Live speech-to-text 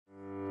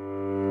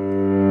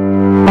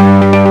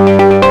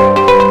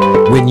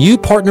When you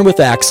partner with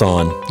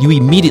Axon, you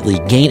immediately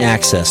gain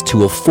access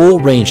to a full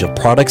range of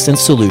products and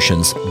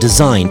solutions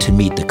designed to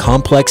meet the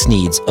complex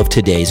needs of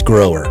today's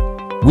grower.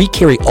 We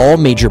carry all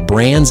major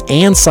brands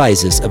and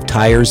sizes of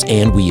tires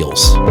and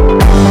wheels.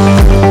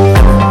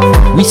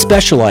 We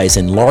specialize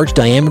in large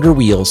diameter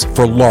wheels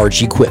for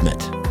large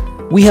equipment.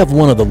 We have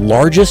one of the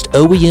largest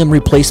OEM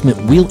replacement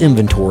wheel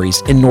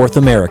inventories in North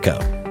America.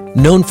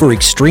 Known for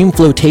extreme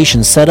flotation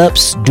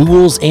setups,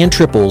 duals, and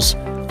triples,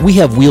 we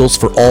have wheels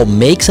for all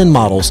makes and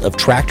models of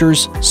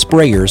tractors,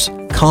 sprayers,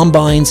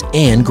 combines,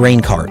 and grain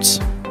carts.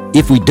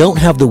 If we don't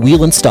have the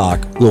wheel in stock,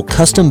 we'll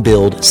custom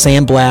build,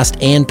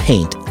 sandblast, and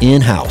paint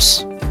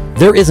in-house.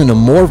 There isn't a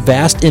more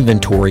vast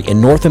inventory in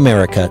North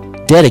America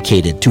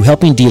dedicated to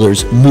helping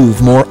dealers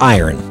move more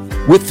iron.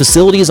 With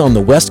facilities on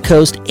the West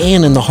Coast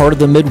and in the heart of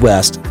the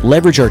Midwest,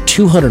 leverage our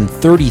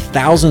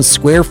 230,000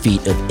 square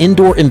feet of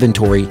indoor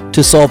inventory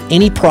to solve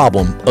any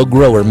problem a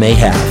grower may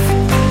have.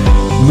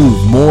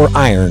 Move more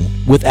iron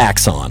with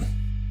Axon.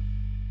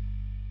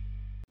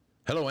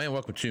 Hello and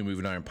welcome to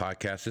Moving Iron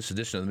Podcast. This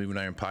edition of the Moving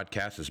Iron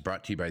Podcast is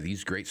brought to you by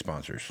these great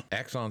sponsors.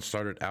 Axon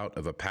started out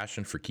of a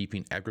passion for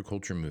keeping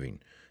agriculture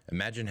moving.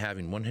 Imagine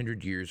having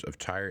 100 years of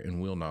tire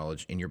and wheel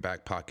knowledge in your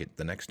back pocket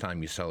the next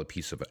time you sell a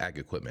piece of ag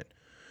equipment.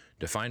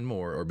 To find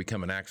more or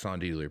become an Axon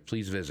dealer,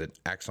 please visit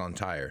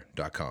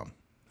axontire.com.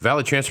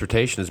 Valley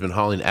Transportation has been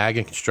hauling ag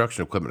and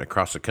construction equipment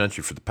across the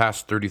country for the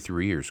past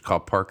 33 years.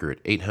 Call Parker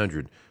at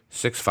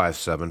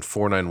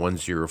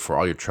 800-657-4910 for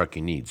all your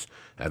trucking needs.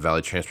 At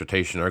Valley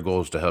Transportation, our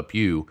goal is to help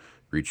you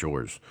reach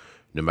yours.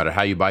 No matter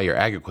how you buy your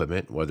ag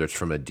equipment, whether it's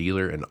from a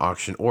dealer, an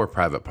auction, or a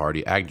private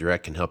party,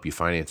 AgDirect can help you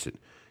finance it.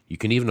 You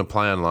can even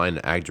apply online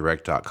at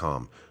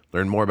agdirect.com.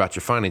 Learn more about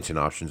your financing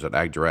options at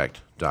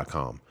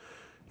agdirect.com.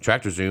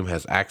 TractorZoom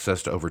has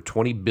access to over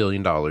 $20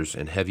 billion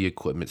in heavy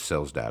equipment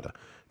sales data.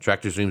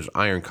 TractorZoom's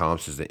Iron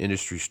Comps is the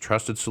industry's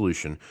trusted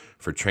solution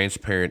for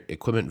transparent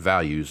equipment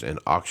values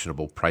and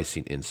auctionable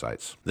pricing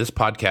insights. This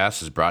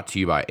podcast is brought to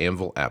you by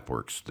Anvil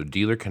AppWorks. The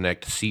Dealer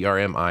Connect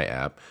CRMI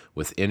app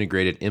with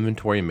integrated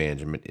inventory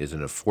management is an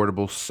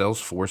affordable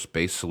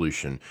Salesforce-based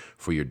solution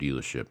for your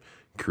dealership.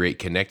 Create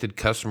connected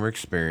customer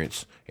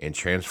experience and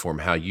transform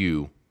how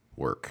you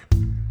work.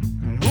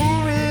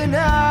 Moving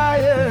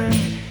higher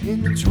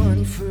in the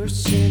 21st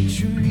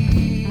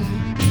century.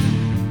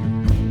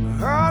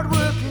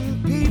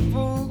 Hard-working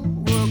people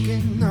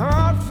working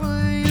hard for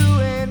you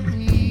and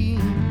me.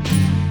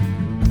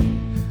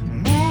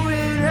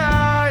 Moving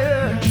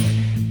higher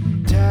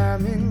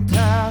time and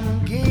time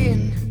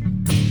again.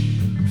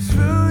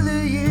 Through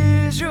the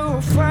years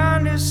you'll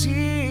find us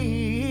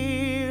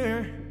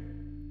here.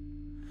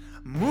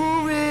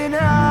 Moving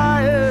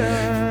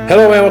higher.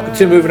 Hello and welcome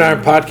to Moving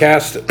Iron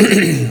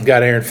Podcast.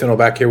 Got Aaron Fintel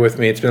back here with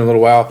me. It's been a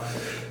little while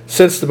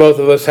since the both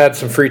of us had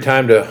some free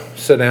time to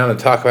sit down and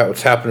talk about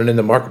what's happening in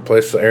the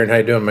marketplace. So Aaron, how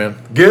you doing, man?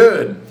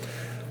 Good.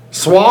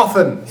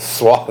 Swathing,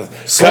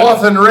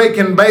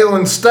 raking,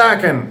 baling,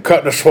 stacking.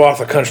 Cutting a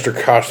swath of country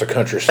across the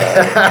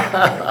countryside.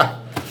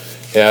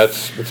 Yeah,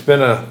 it's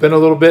been a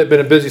little bit, been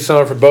a busy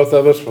summer for both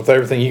of us with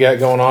everything you got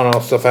going on, all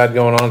the stuff I had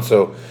going on.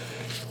 So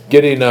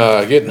getting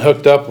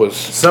hooked up was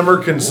summer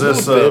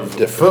consists of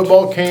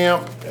football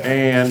camp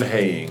and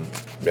haying.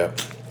 Yeah.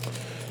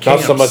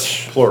 Camps, not so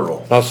much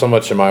plural. Not so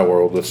much in my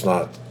world. It's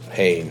not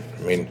haying.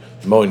 I mean,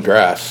 mowing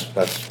grass.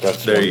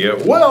 That's there you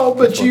go. Well,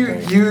 but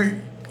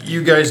you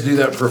guys do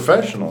that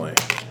professionally.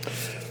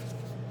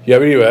 Yeah,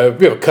 we do.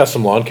 We have a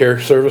custom lawn care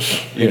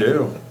service. You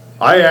do.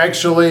 I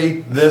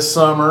actually this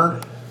summer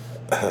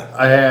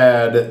I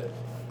had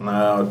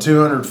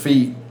 200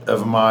 feet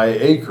of my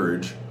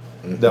acreage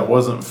that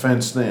wasn't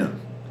fenced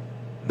in.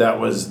 That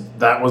was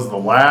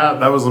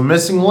the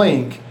missing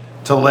link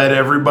to let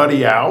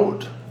everybody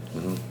out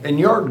and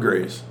yard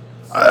graze.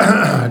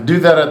 Do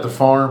that at the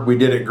farm. We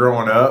did it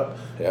growing up,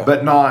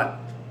 but not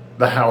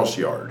the house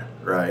yard,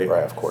 right?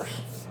 Right, of course.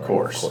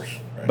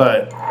 Right.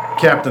 But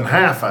Captain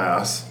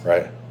Half-Ass,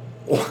 right?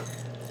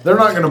 They're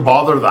not going to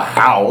bother the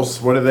house.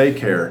 What do they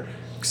care?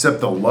 Except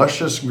the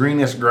luscious,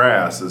 greenest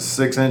grass is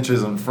 6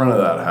 inches in front of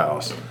that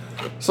house.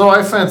 So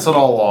I fence it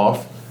all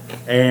off,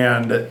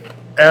 and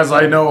as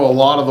I know, a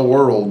lot of the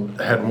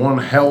world had one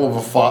hell of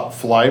a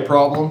fly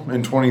problem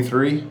in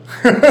 23.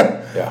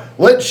 Yeah.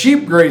 Let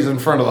sheep graze in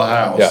front of the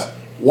house. Yeah.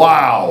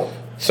 Wow.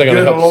 It's not going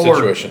to help the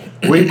situation.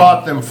 We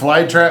bought them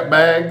fly trap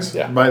bags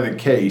by the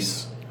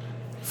case.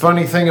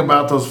 Funny thing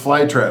about those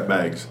fly trap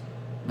bags,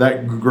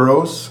 that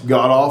gross,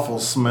 god-awful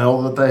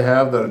smell that they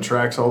have that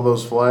attracts all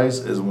those flies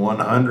is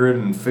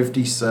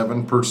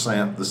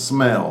 157% the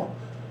smell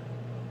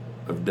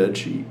of dead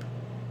sheep.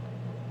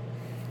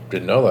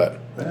 Didn't know that.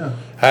 Yeah.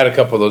 I had a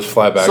couple of those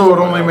fly bags. So it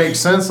only makes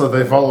sense that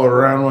they follow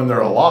around when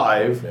they're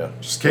alive,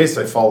 just in case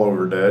they fall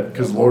over dead,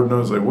 because Lord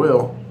knows they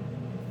will.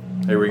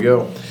 Here we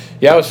go.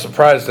 Yeah, I was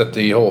surprised at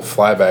the whole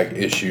fly bag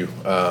issue.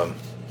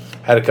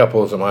 Had a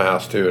couple of those at my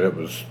house too, and it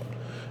was.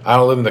 I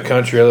don't live in the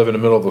country. I live in the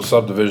middle of a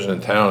subdivision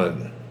in town,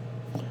 and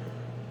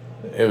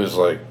it was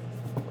like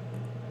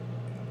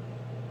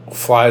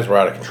flies were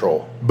out of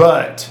control.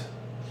 But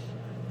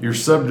your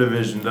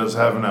subdivision does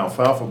have an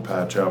alfalfa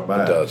patch out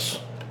back. It does.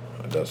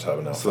 does have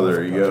enough. So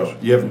there you go.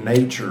 You have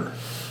nature.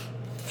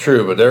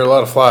 True, but there are a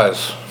lot of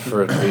flies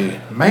for it to be.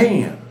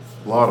 Man,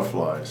 a lot of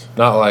flies.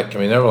 Not like, I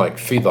mean, they were like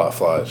feedlot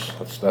flies.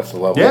 That's the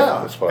level. Yeah,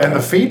 That's what and the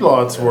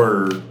feedlots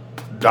were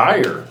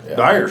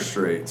dire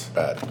straits.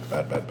 Bad.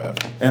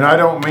 And I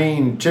don't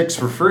mean chicks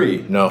for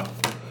free. No,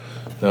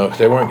 'cause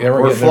they weren't getting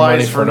their flies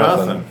money for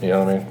nothing. You know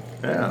what I mean?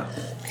 Yeah.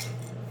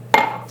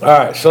 All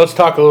right, so let's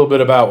talk a little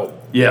bit about.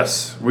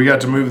 Yes, we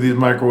got to move these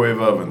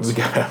microwave ovens. We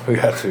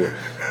got to.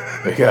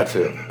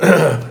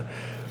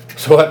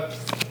 So what?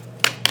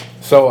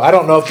 So I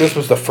don't know if this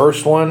was the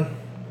first one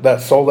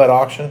that sold at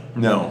auction.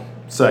 No,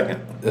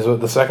 second. Is it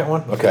the second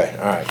one? Okay,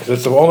 all right. 'Cause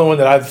it's the only one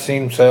that I've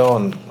seen sell,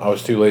 and I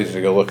was too lazy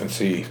to go look and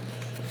see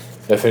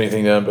if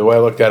anything done. But the way I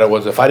looked at it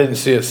was, if I didn't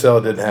see it sell,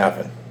 it didn't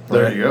happen.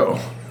 There you go.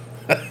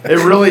 It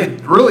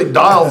really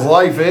dials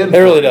life in. It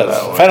really does.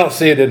 If I don't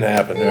see it, didn't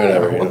happen.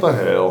 Whatever. What the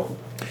hell?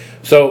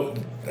 So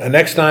an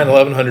X9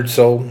 1100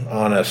 sold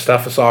on a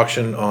Steffes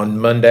auction on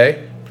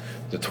Monday,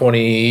 the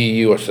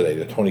 20. What's today?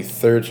 The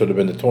 23rd. So it'd have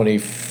been the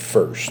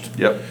 21st.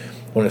 Yep.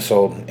 When it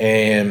sold.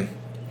 And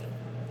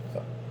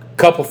a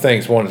couple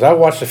things. One is I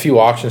watched a few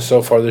auctions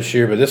so far this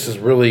year, but this is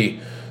really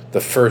the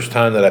first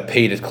time that I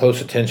paid as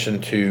close attention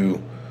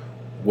to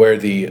where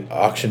the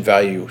auction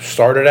value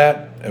started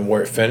at and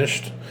where it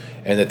finished,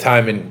 and the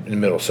time in the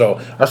middle. So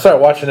I started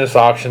watching this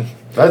auction.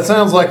 That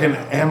sounds like an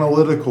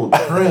analytical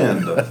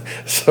trend.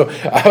 So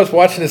I was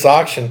watching this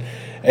auction,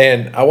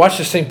 and I watched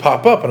this thing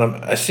pop up,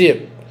 and I see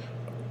it.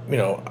 You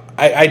know,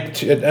 I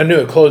knew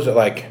it closed at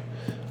like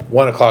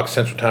 1 o'clock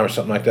Central Time or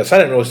something like that. So I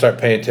didn't really start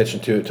paying attention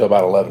to it until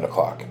about 11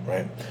 o'clock,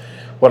 right?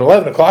 Well, at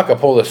 11 o'clock, I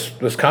pull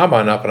this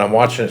combine up, and I'm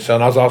watching it sell,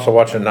 and I was also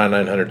watching a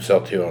 9900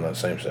 sell too on that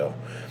same sale.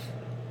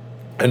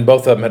 And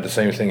both of them had the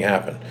same thing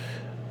happen.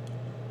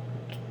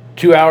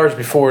 2 hours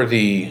before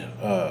the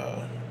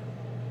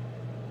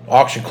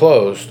auction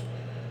closed,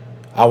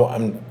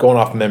 I'm going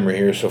off memory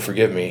here, so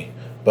forgive me,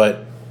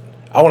 but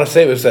I want to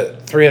say it was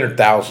at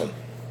 300,000.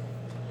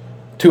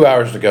 2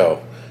 hours to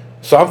go.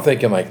 So I'm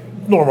thinking like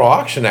normal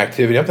auction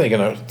activity. I'm thinking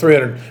of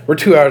 300. We're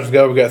 2 hours to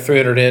go. We got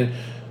 300 in.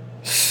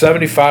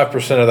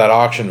 75% of that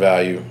auction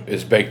value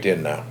is baked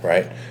in now,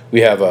 right?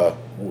 We have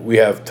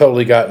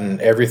totally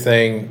gotten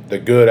everything, the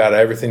good out of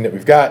everything that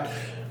we've got.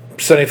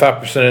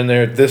 75% in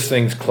there. This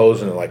thing's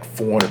closing at like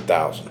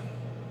 400,000.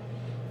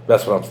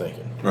 That's what I'm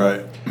thinking.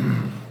 Right.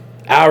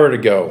 Hour to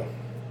go.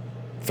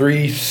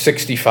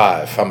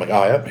 365. I'm like,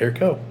 oh yep, here it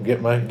go.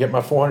 Get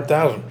my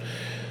 400,000.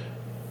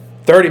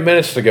 30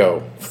 minutes to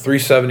go,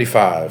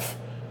 375.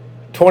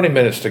 20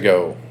 minutes to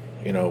go,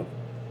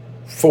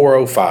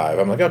 405.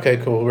 I'm like, okay,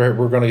 cool. We're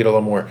going to get a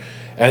little more.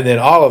 And then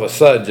all of a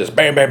sudden, just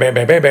bam, bam, bam,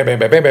 bam, bam, bam, bam,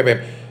 bam, bam, bam,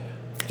 bam.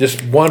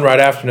 Just one right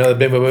after another,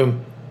 boom, boom,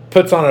 boom.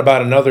 Puts on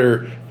about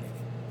another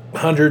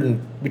 100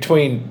 and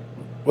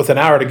with an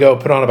hour to go,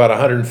 put on about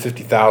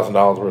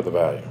 $150,000 worth of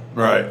value.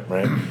 Right.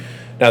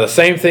 Now, the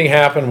same thing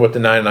happened with the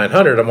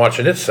 9900. I'm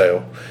watching it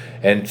sale,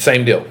 and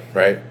same deal,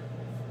 right?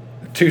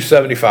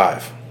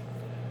 275.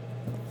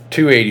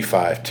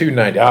 285,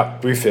 290,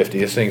 350.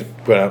 This thing's,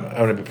 but I'm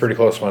going to be pretty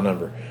close to my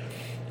number.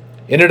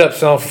 Ended up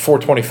selling for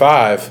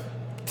 425.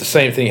 The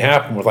same thing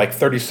happened with like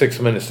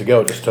 36 minutes to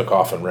go. It just took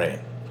off and ran.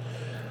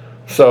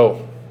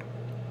 So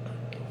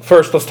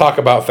first, let's talk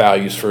about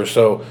values first.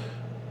 So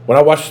when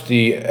I watched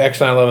the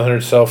X9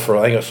 1100 sell for,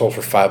 I think it sold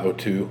for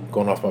 502.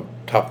 Going off my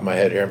top of my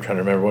head here, I'm trying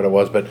to remember what it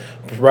was, but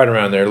right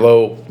around there,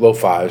 low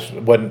fives.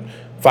 It wasn't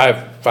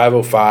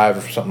 505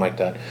 or something like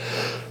that.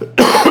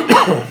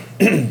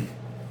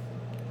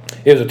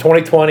 It was a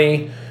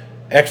 2020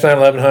 X9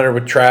 1100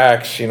 with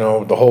tracks, the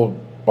whole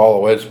ball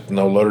of wax,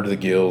 no loader to the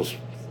gills,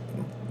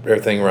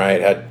 everything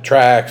right. It had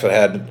tracks, it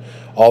had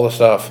all the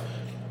stuff,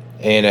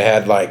 and it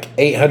had like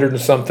 800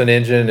 and something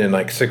engine and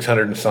like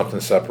 600 and something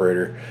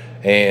separator,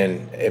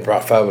 and it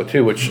brought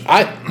 502, which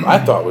I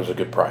thought was a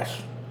good price.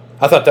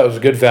 I thought that was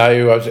a good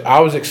value. I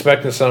was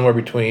expecting somewhere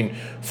between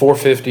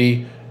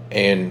 450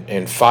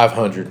 and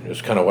 500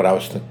 is kind of what I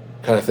was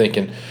kind of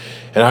thinking,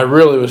 and I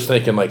really was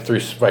thinking like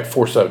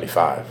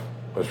 475.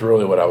 Was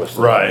really what I was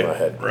thinking in my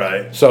head.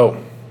 Right.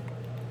 So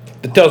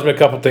it tells me a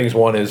couple things.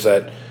 One is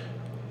that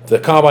the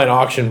combine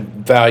auction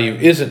value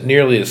isn't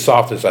nearly as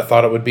soft as I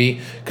thought it would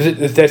be, because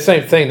it's that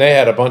same thing. They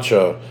had a bunch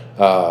of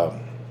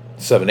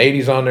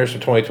 780s on there, so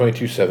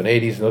 2022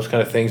 780s and those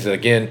kind of things that,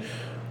 again,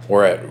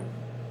 were at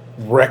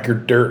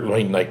record dirt. I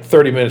mean, like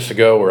 30 minutes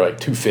ago were like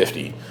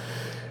 250,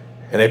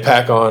 and they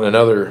pack on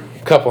another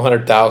couple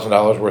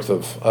 $100,000 worth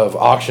of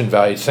auction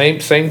value. Same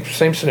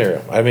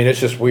scenario. I mean,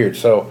 it's just weird.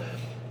 So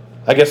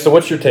I guess, so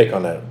what's your take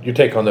on that? Your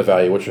take on the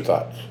value? What's your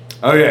thoughts?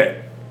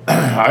 Okay.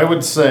 I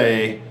would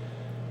say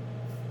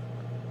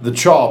the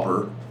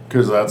chopper,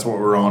 because that's what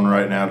we're on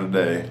right now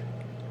today,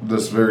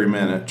 this very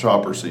minute,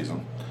 chopper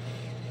season.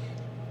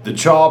 The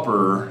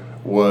chopper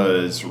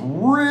was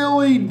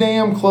really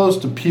damn close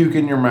to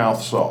puking your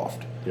mouth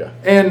soft. Yeah.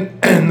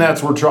 And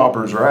that's where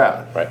choppers are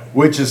at. Right.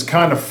 Which is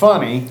kind of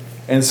funny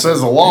and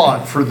says a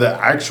lot for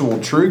the actual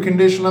true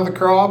condition of the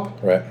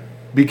crop. Right.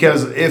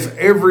 Because if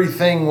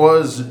everything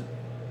was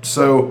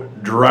so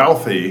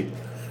drouthy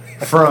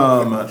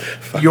from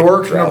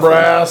York,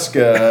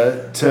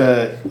 Nebraska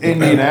to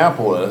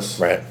Indianapolis,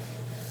 Right.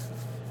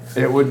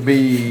 it would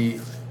be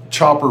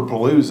Chopper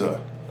Palooza.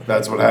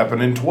 That's what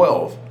happened in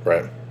 12.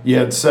 Right. You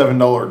had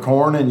 $7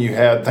 corn, and you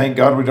had, thank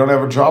God we don't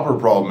have a chopper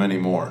problem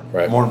anymore.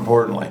 Right. More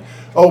importantly.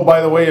 Oh,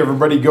 by the way,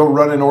 everybody go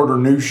run and order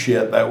new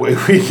shit. That way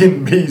we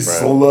can be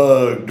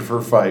slugged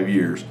for 5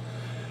 years.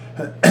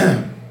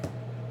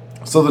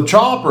 So the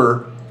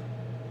chopper,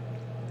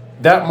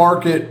 that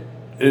market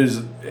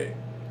is,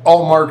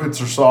 all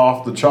markets are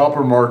soft. The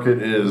chopper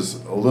market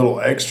is a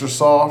little extra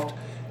soft.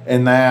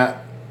 And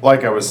that,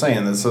 like I was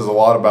saying, that says a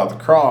lot about the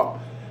crop.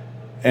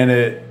 And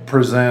it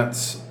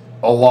presents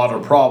a lot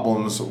of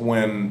problems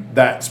when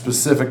that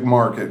specific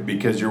market,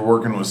 because you're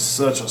working with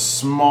such a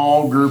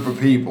small group of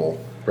people.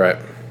 Right.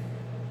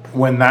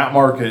 When that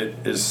market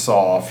is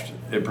soft,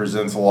 it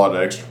presents a lot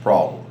of extra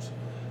problems.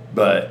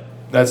 But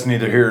that's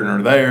neither here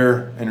nor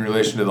there in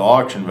relation to the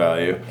auction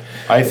value.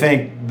 I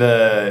think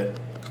the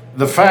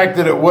fact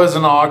that it was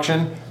an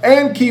auction,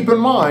 and keep in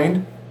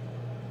mind,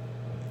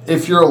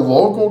 if you're a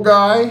local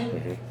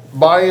guy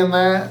buying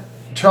that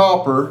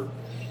chopper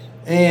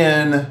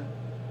in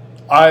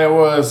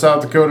Iowa,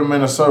 South Dakota,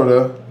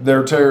 Minnesota,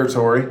 their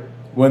territory,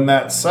 when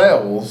that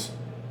sells,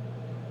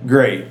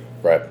 great.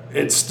 Right.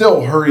 It's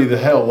still hurry the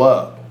hell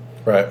up.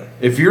 Right.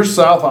 If you're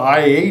south of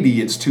I-80,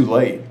 it's too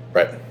late.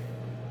 Right.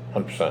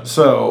 100%.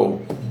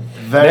 So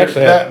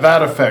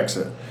that affects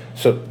it.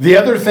 So The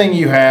other thing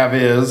you have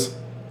is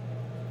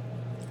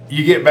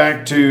you get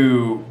back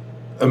to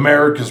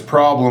America's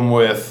problem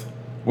with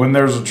when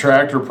there's a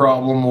tractor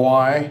problem,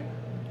 why?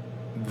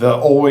 The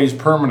always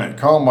permanent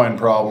combine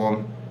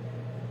problem,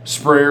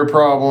 sprayer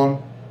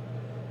problem,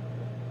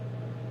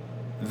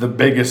 the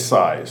biggest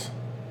size.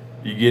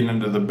 You get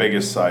into the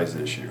biggest size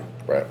issue.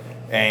 right.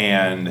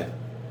 And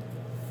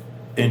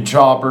in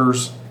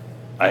choppers,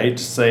 I hate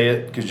to say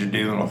it because you're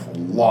dealing with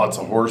lots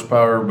of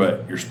horsepower,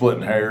 but you're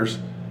splitting hairs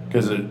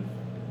because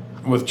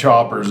with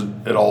choppers,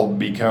 it all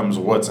becomes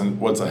what's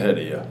ahead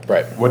of you.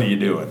 Right. What are you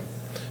doing?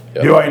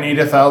 Yep. Do I need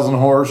 1,000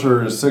 horse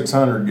or is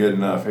 600 good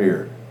enough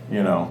here?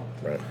 You know.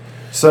 Right.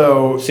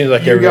 So Seems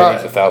like you everybody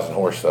got, needs 1,000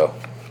 horse though.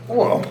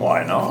 well,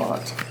 why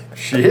not?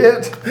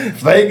 Shit,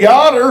 if they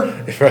got her,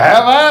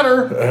 have at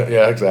her.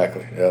 Yeah,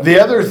 exactly. Yeah. The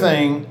other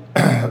thing,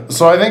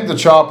 so I think the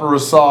chopper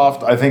was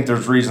soft. I think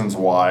there's reasons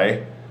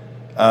why.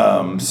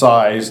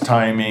 Size,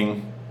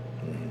 timing,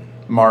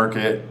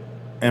 market,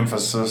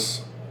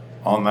 emphasis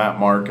on that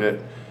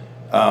market.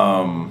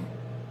 And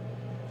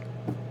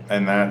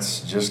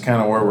that's just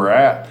kind of where we're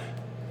at.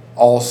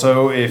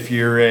 Also, if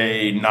you're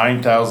a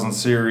 9,000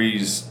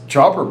 series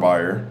chopper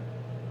buyer,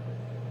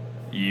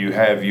 you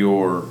have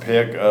your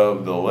pick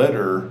of the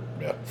litter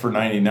for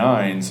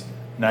 99s,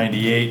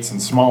 98s,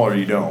 and smaller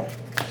you don't.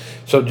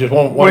 So just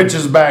one Which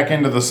is back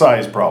into the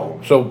size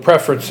problem. So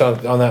preference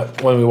on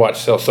that when we watch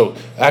sales. So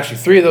actually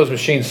 3 of those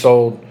machines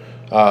sold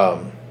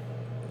on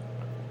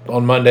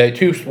Monday.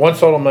 One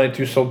sold on Monday,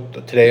 2 sold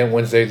today on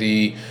Wednesday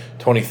the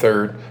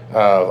 23rd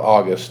of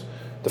August.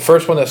 The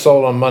first one that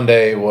sold on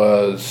Monday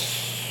was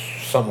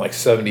something like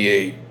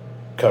 78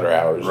 cutter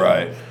hours.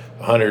 Right.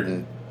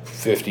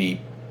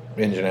 150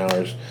 engine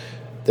hours.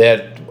 They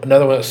had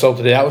another one that sold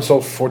today. That one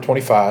sold for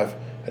 $425.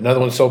 Another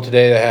one sold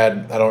today that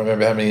had, I don't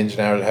remember how many engine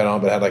hours it had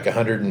on, but it had like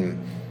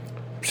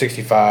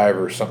 165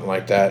 or something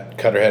like that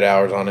cutter head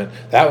hours on it.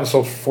 That one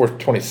sold for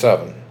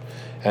 $427.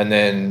 And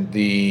then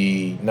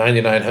the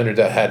 9900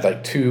 that had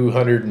like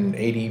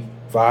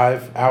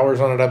 285 hours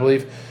on it, I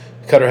believe,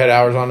 cutter head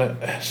hours on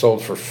it,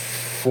 sold for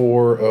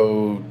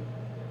 $402.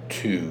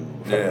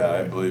 Yeah,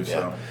 I believe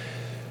so.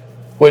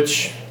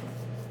 Which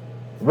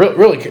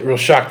really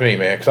shocked me,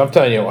 man, because I'm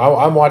telling you,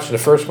 I'm watching the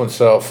first one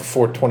sell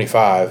for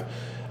 $425.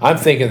 I'm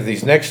thinking of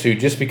these next two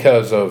just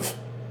because of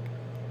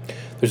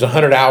there's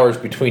 100 hours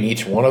between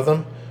each one of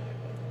them.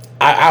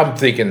 I'm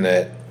thinking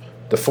that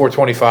the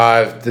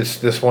 425,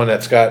 this one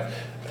that's got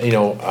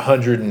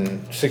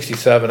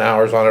 167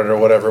 hours on it or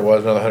whatever it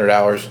was, another 100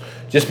 hours,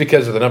 just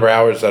because of the number of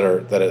hours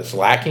that it's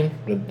lacking,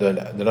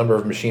 the number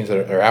of machines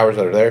or hours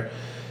that are there.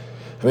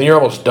 I mean, you're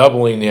almost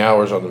doubling the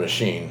hours on the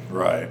machine,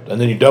 Right.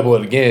 and then you double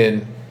it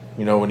again,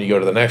 when you go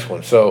to the next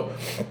one. So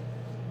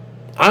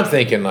I'm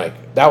thinking like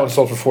that one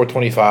sold for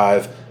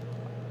 $425.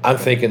 I'm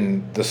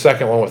thinking the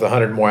second one with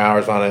 100 more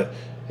hours on it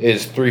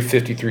is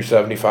 $350,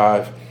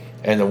 $375,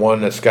 and the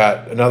one that's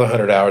got another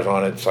 100 hours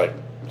on it's like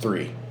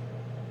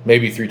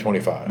maybe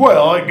 $325.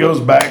 Well, it goes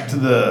back to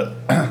the.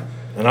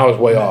 And I was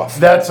way off.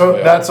 That's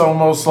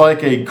almost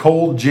like a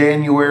cold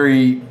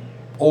January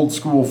old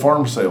school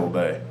farm sale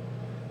day.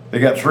 They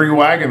got 3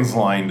 wagons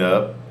lined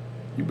up.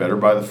 You better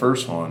buy the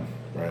first one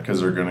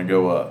because they're going to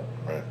go up.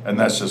 Right. And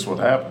that's just what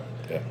happened.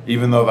 Yeah.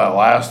 Even though that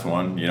last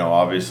one,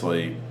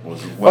 obviously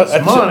was But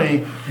less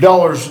money,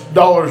 dollars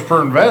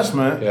per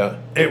investment. Yeah.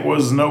 It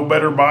was no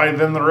better buy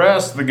than the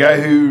rest. The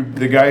guy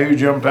who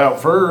jumped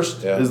out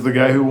first is the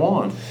guy who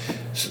won.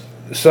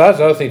 So that's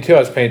the other thing too I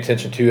was paying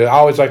attention to. I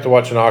always like to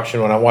watch an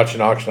auction. When I watch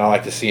an auction, I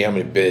like to see how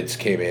many bids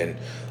came in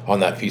on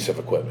that piece of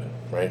equipment.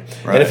 right?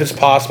 Right. And if it's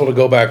possible to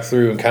go back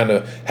through and kind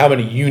of how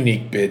many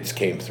unique bids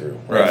came through,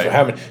 right? So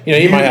how many,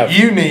 you might have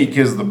unique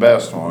is the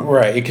best one,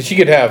 right? Because you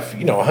could have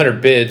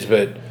 100 bids,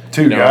 but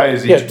two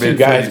guys each two bid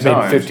guys 50 made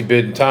times. 50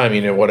 bid in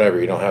time, whatever.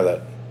 You don't have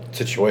that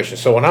situation.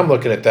 So when I'm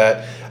looking at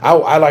that,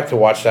 I like to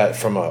watch that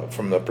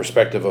from the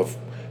perspective of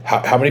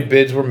how many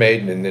bids were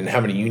made and then how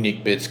many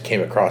unique bids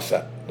came across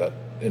that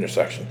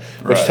intersection,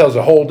 which Right. tells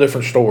a whole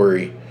different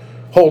story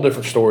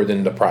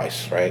than the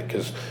price, right?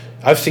 Because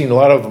I've seen a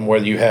lot of them where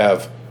you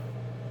have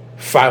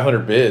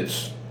 500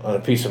 bids on a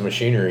piece of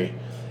machinery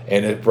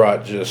and it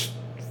brought just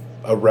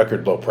a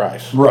record low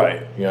price.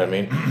 Right. You know what I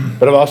mean?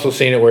 But I've also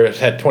seen it where it's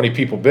had 20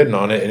 people bidding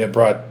on it and it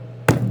brought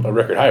a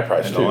record high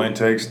price It too. only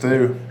takes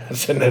two.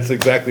 And that's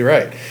exactly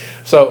right.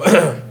 So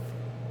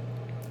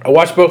I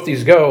watched both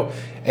these go,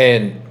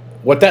 and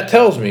what that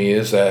tells me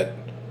is that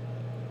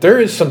there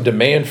is some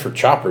demand for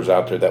choppers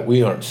out there that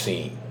we aren't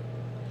seeing.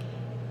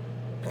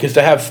 Because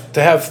to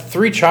have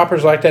 3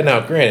 choppers like that,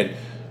 now granted,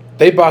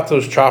 they bought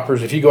those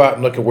choppers. If you go out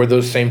and look at where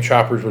those same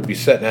choppers would be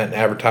sitting at and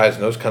advertised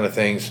and those kind of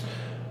things,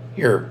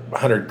 you're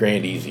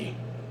 $100,000 easy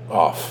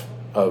off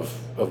of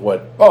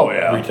what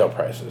retail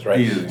price is, right?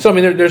 Easy. So I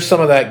mean, there's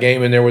some of that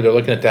game in there where they're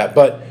looking at that,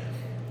 but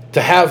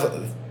to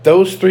have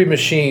those 3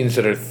 machines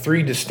that are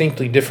 3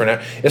 distinctly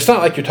different, it's not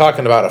like you're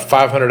talking about a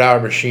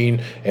 500-hour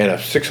machine and a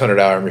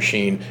 600-hour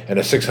machine and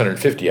a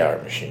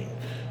 650-hour machine.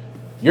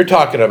 You're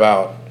talking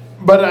about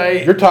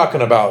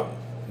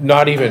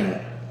not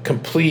even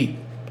complete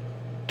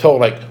total.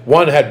 Like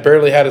one had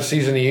barely had a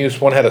season of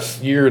use, one had a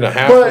year and a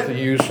half worth of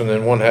use, and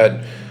then one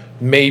had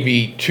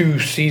maybe 2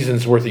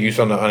 seasons worth of use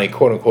on a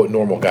quote unquote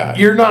normal guy.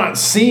 You're not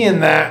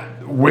seeing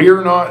that.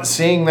 We're not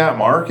seeing that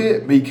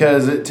market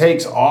because it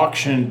takes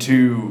auction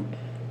to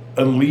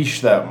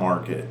unleash that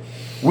market.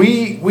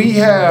 We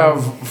have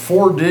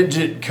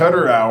 4-digit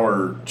cutter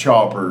hour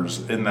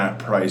choppers in that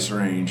price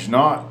range,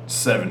 not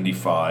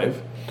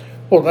 75.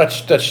 Well,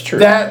 that's true.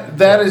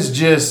 That is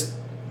just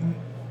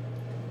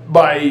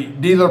by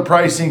dealer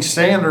pricing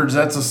standards.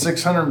 That's a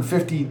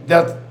 650.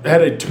 That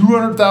had a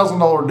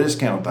 $200,000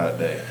 discount that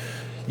day.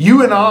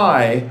 You and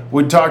I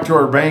would talk to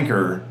our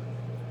banker.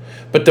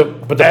 But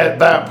at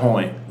that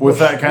point, with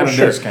that kind of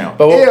discount,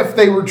 but if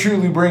they were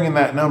truly bringing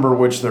that number,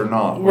 which they're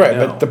not, right?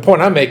 But the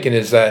point I'm making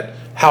is that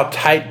how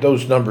tight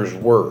those numbers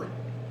were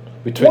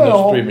between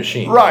those 3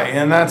 machines, right?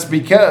 And that's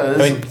because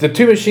the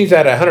 2 machines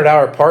that had a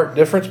 100-hour part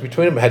difference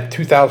between them had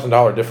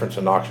 $2,000 difference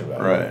in auction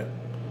value, right?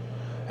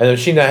 And the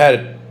machine that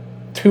had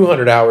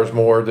 200 hours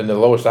more than the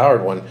lowest hour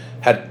one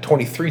had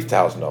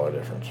 $23,000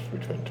 difference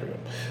between the 2 of them.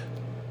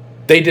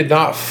 They did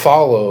not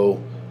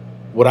follow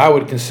what I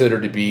would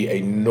consider to be a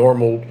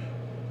normal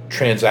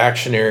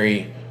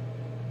transactionary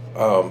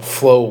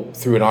flow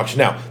through an auction.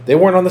 Now, they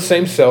weren't on the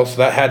same cell, so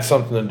that had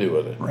something to do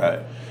with it. Right.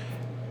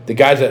 The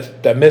guys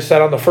that missed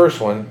out on the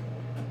first one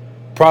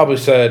probably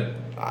said,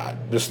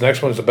 this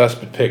next one's the best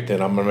bid picked,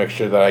 and I'm going to make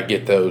sure that I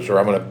get those, or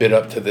I'm going to bid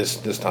up to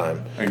this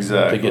time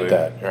exactly to get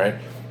that, right?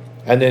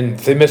 And then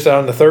if they missed out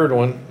on the third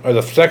one, or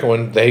the second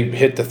one, they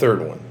hit the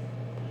third one.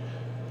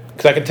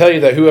 Because I can tell you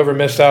that whoever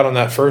missed out on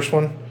that first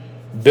one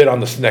bid on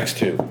the next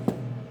 2.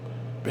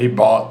 He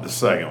bought the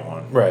second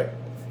one. Right.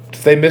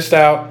 If they missed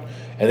out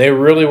and they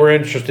really were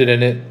interested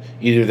in it,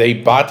 either they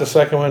bought the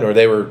second one or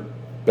they were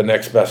the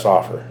next best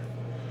offer.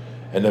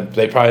 And then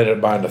they probably ended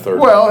up buying the third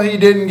one. Well, he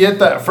didn't get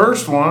that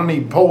first one. He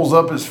pulls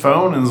up his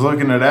phone and is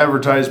looking at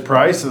advertised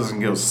prices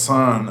and goes,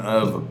 son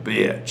of a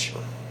bitch.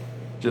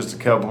 Just a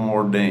couple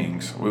more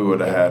dings, we would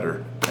have had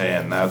her.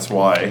 And that's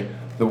why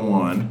the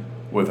one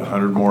with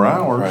 100 more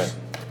hours,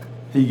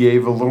 he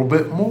gave a little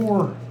bit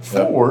more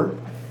for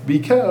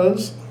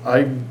because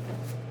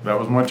that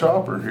was my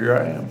chopper. Here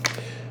I am.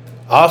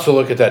 I also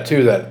look at that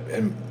too,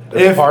 and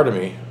there's part of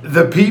me.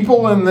 The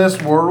people in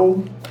this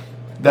world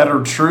that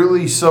are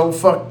truly so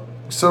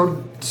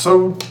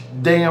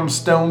damn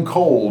stone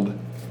cold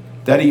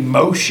that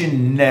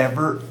emotion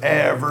never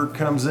ever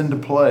comes into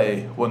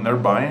play when they're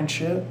buying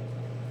shit,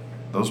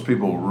 those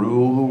people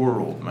rule the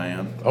world,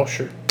 man. Oh,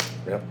 sure.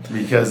 Yeah.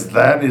 Because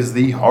that is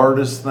the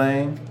hardest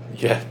thing.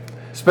 Yeah.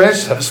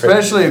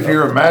 Especially if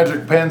you're a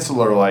magic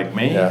penciler like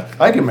me. Yeah.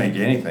 I can make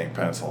anything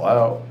pencil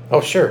out.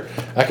 Oh, sure.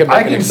 I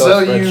can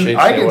sell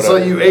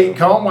you 8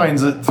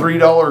 combines at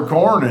 $3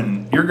 corn,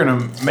 and you're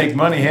gonna make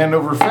money hand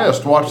over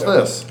fist. Watch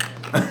this.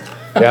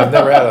 Yeah, I've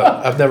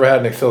never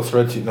had an Excel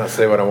spreadsheet not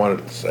say what I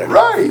wanted to say.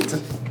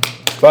 Right.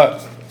 But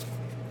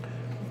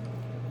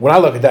when I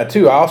look at that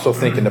too, I also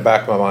think in the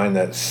back of my mind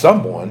that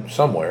someone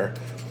somewhere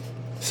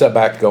sat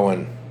back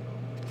going,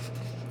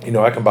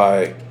 I can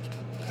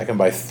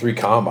buy 3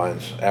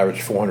 combines,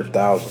 average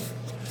 400,000,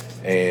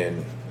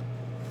 and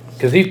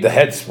because the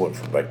heads went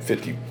for like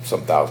 50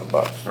 some thousand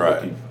bucks,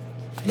 right?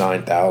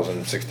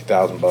 9,000,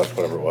 60,000 bucks,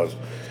 whatever it was.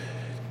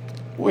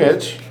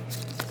 Which,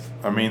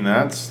 I mean,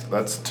 that's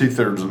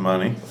 2/3 of the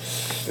money.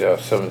 Yeah,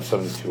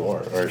 772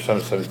 or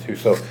 772.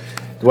 So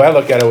the way I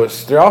look at it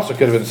was, there also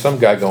could have been some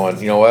guy going,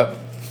 you know what?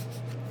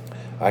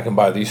 I can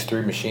buy these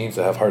 3 machines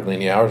that have hardly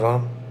any hours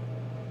on them,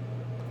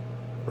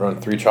 run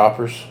 3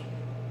 choppers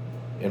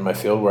in my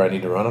field where I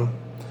need to run them,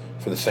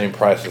 for the same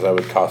price as it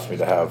would cost me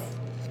to have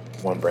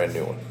one brand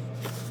new one.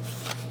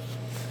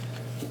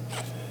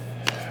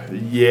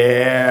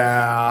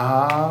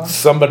 Yeah.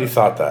 Somebody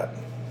thought that.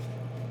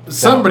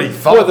 Somebody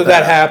thought Whether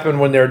that happened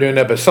when they were doing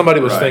that, but somebody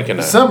was thinking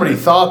that. Somebody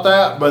thought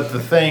that, but the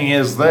thing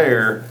is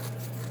there,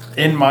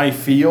 in my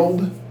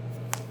field,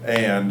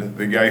 and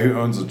the guy who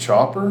owns a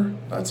chopper,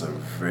 that's a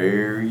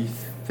very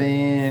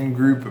thin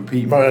group of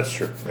people. Oh, that's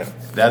true. Yeah.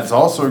 That's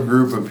also a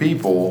group of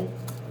people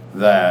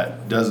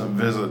that doesn't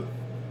visit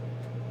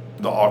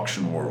the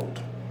auction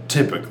world,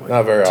 typically.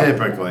 Not very often.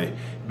 Typically,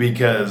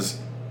 because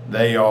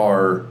they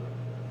are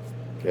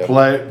Yep.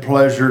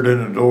 pleasured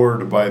and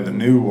adored by the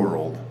new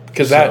world.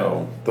 Because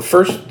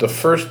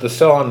the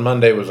sell on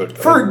Monday was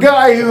For a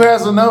guy who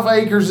has enough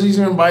acres, he's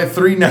going to buy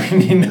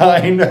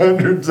 399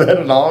 hundreds at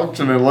an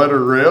auction and let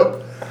her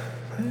rip.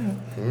 You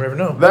never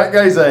know. That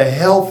guy's a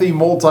healthy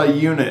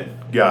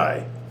multi-unit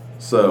guy.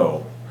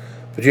 So,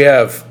 But you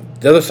have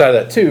the other side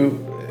of that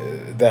too.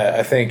 That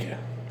I think,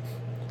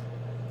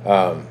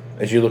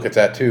 as you look at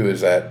that too,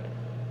 is that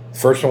the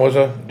first one was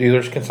a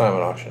dealer's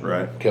consignment auction,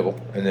 Right. Kibble,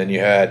 and then you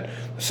had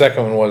the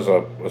second one was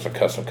a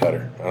custom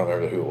cutter. I don't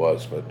remember who it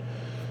was, but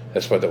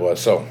that's what that was.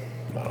 So,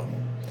 a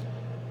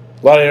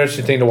lot of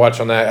interesting thing to watch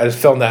on that. I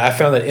found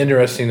that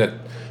interesting that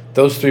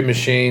those three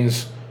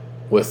machines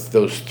with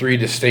those three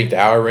distinct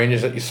hour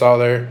ranges that you saw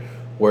there,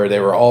 where they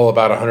were all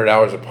about 100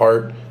 hours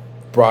apart,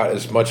 brought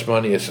as much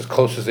money as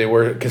close as they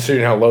were,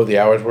 considering how low the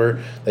hours were,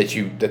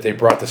 that they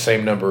brought the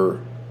same number,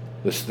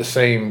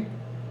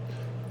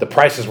 the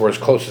prices were as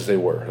close as they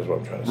were, is what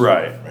I'm trying to say.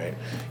 Right.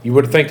 You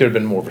would think there'd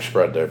been more of a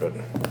spread there, but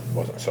it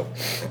wasn't. So, all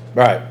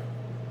right,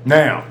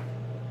 now,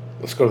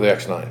 let's go to the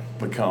X9.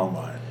 the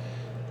combine.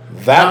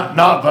 That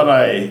Not that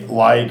I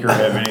like or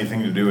have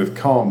anything to do with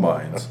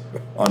combines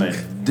on a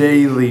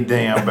daily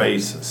damn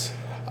basis.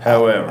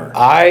 However,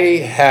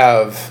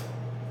 I've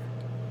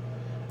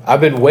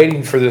been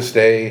waiting for this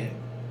day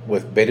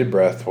with bated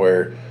breath,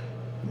 where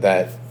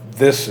that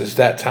this is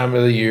that time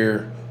of the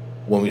year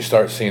when we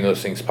start seeing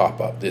those things pop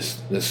up.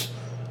 This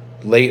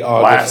late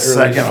August, Last early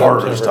second September,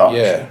 harvest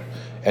auction. yeah.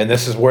 And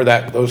this is where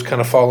those kind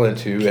of fall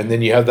into, and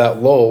then you have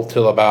that lull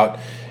till about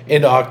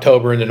into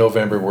October, into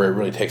November, where it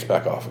really takes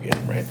back off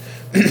again, right?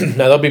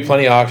 Now there'll be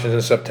plenty of auctions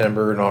in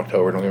September and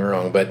October. Don't get me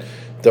wrong, but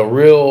the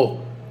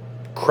real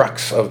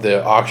crux of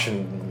the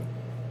auction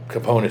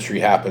componentry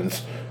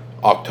happens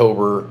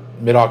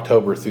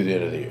mid-October through the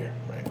end of the year,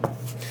 right?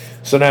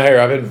 So now here,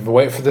 I've been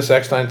waiting for this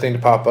X9 thing to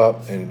pop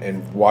up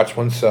and watch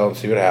one sell and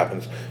see what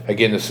happens.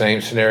 Again, the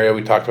same scenario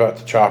we talked about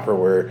the chopper,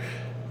 where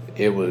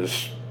it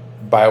was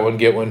buy one,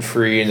 get one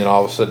free, and then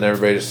all of a sudden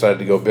everybody decided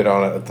to go bid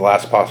on it at the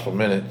last possible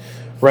minute,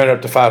 ran it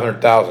up to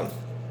 $500,000.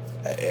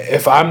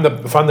 If I'm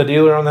the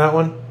dealer on that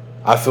one,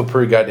 I feel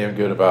pretty goddamn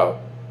good about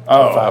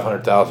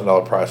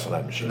 $500,000 price on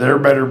that machine. there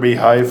better be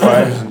high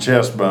fives and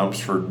chest bumps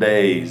for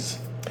days.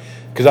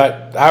 Because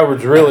I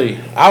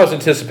was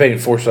anticipating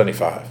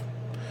 475.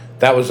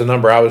 That was the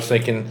number I was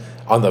thinking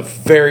on the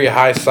very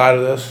high side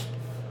of this.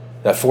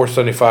 That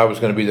 475 was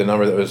going to be the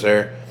number that was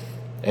there,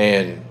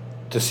 and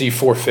to see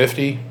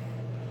 450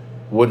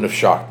 wouldn't have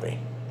shocked me.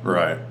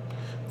 Right.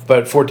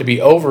 But for it to be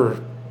for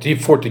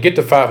it to get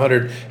to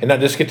 500, and not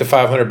just get to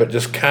 500, but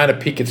just kind of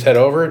peek its head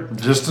over it,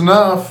 Just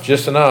enough.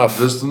 just enough.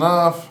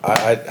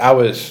 I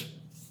was.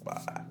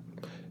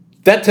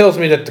 That tells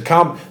me that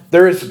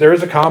there is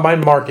a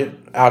combine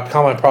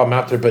problem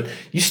out there, but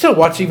you still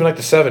watch even like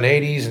the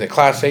 780s and the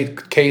Class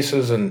 8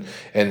 cases and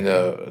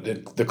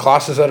the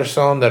classes that are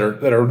selling that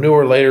are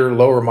newer, later,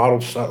 lower model,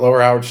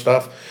 lower hour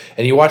stuff,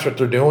 and you watch what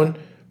they're doing.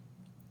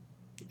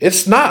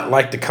 It's not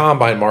like the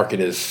combine market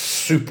is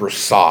super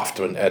soft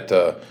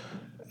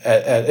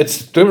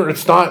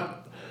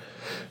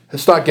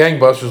it's not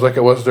gangbusters like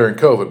it was during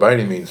COVID by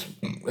any means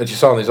that you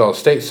saw in these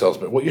all-state sales.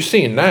 But what you're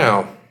seeing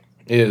now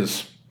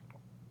is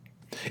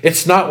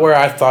it's not where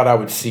I thought I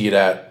would see it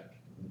at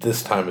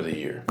this time of the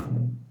year.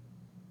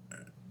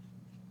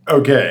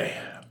 Okay.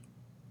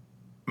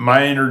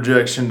 My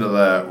interjection to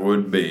that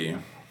would be,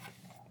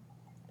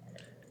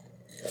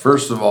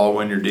 first of all,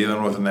 when you're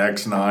dealing with an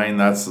X9,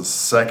 that's the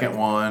second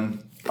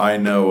one I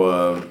know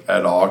of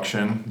at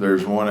auction.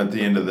 There's one at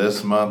the end of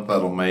this month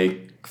that'll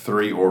make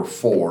 3 or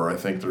 4. I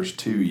think there's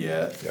 2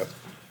 yet. Yep.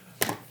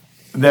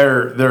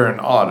 They're an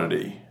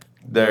oddity.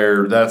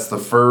 That's the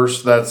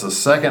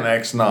second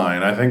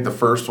X9. I think the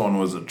first one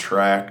was a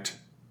tracked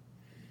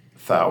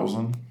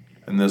 1,000,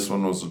 and this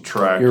one was a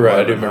tracked. You're right.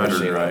 I do remember 1100,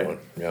 seeing right? that one.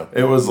 Yeah.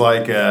 It was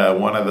like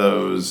one of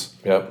those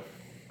Yep.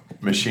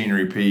 machine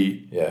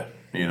repeat. Yeah.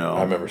 I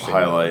remember seeing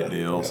highlight that.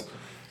 deals. Yeah.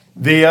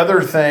 The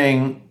other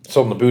thing,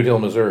 Sold in the Boot Hill,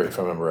 Missouri, if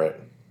I remember right.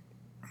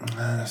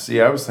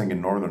 I was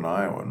thinking northern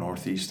Iowa,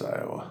 northeast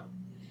Iowa,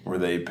 where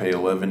they pay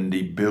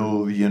 $11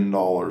 billion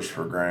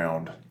for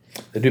ground.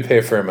 They do pay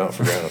a fair amount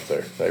for ground up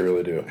there. They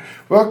really do.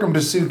 Welcome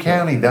to Sioux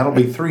County. That'll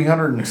be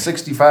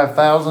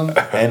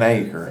 $365,000 an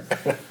acre.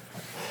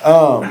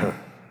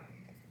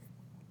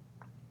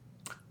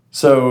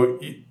 So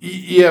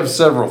you have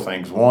several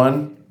things.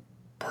 One,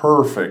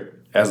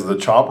 perfect. As the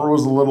chopper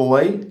was a little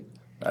late,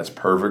 that's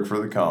perfect for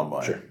the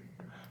combine. Sure.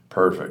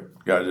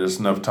 Perfect. Got just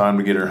enough time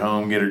to get her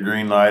home, get her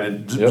green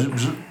lighted.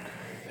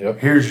 Yep.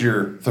 Here's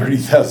your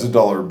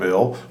 $30,000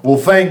 bill. Well,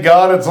 thank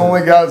God it's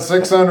only got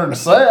 600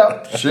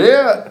 sap.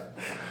 Shit.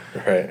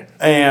 Right.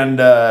 And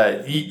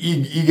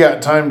you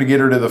got time to get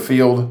her to the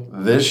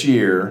field this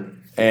year.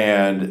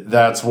 And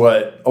that's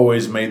what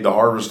always made the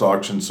harvest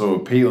auction so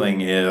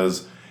appealing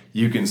is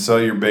you can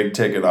sell your big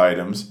ticket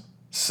items.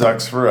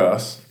 Sucks for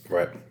us.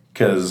 Right.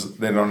 Because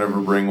they don't ever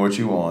bring what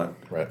you want.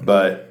 Right.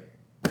 But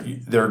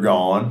they're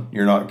gone.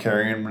 You're not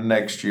carrying them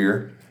next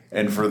year.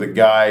 And for the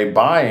guy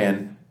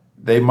buying,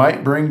 they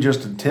might bring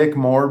just a tick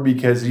more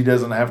because he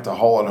doesn't have to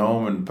haul it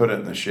home and put it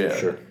in the shed.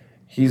 Sure.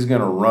 He's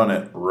going to run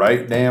it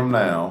right damn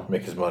now.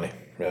 Make his money.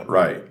 Yeah.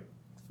 Right.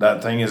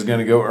 That thing is going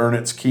to go earn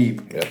its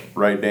keep Yep.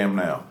 right damn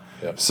now.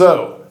 Yep.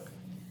 So,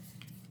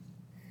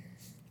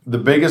 the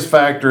biggest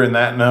factor in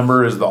that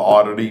number is the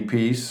oddity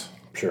piece.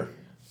 Sure.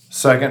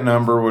 Second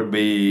number would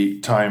be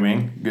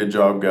timing. Good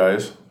job,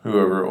 guys,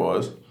 whoever it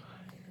was.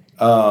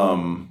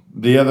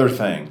 The other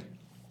thing,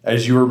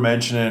 as you were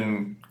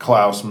mentioning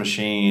Klaus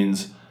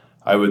machines,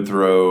 I would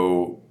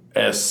throw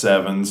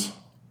S7s,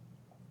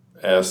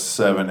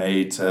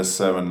 S7-8s,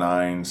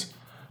 S7-9s,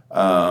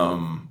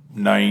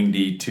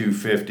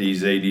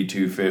 9250s,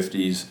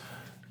 8250s,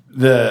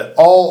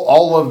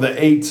 all of the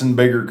 8s and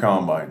bigger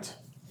combines,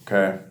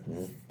 okay?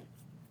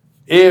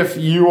 If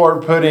you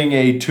are putting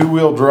a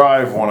two-wheel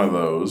drive one of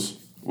those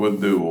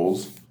with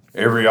duals,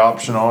 every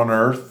option on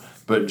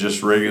earth, but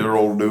just regular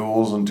old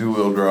duals and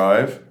two-wheel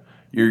drive,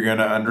 you're going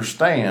to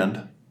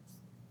understand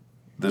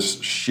this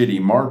shitty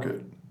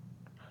market.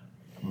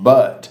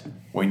 But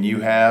when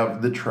you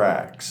have the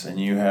tracks and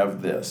you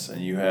have this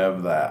and you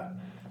have that,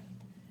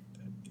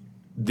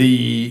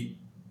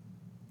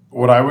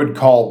 what I would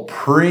call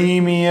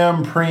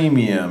premium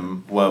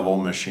level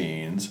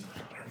machines,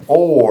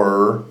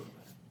 or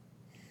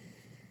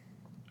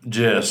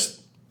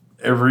just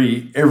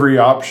every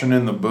option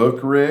in the book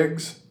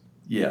rigs,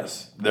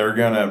 yes, they're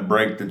gonna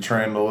break the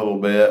trend a little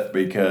bit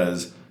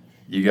because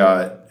you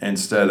got,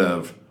 instead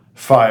of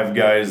 5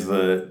 guys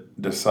that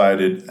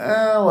decided,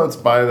 let's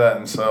buy that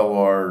and sell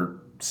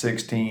our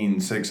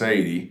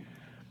 680,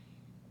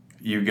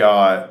 you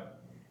got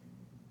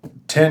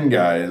 10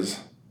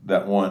 guys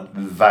that want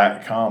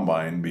that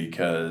combine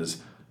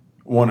because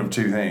one of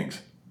two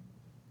things.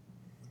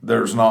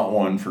 There's not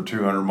one for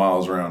 200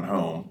 miles around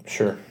home.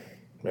 Sure.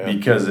 Yeah.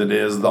 Because it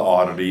is the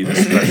oddity, the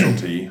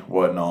specialty,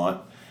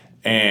 whatnot.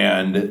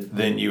 And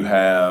then you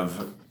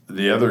have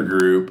the other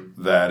group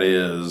that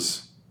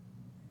is,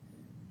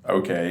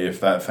 okay, if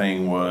that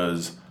thing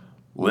was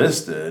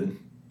listed,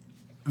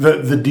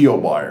 the deal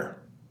buyer.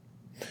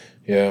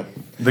 Yeah.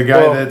 The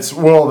guy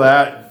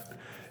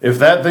if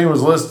that thing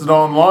was listed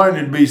online,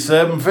 it'd be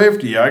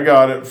 $750. I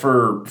got it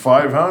for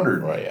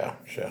 $500. Right, yeah,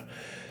 sure.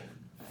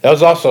 That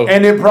was also...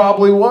 And it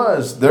probably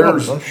was.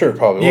 I'm sure it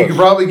probably was. You could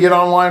probably get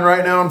online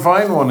right now and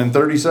find one in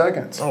 30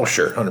 seconds. Oh,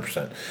 sure,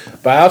 100%.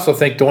 But I also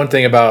think the one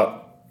thing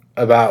about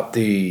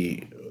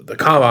the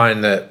combine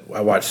that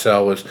I watched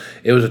sell was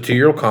it was a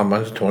 2-year-old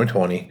combine. It was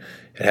 2020.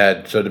 It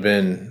had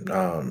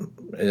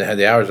it had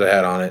the hours it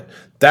had on it.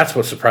 That's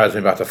what surprised me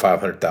about the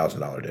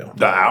 $500,000 deal.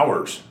 The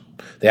hours.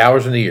 The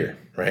hours in the year,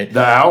 right?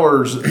 The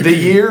hours. The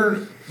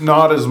year,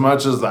 not as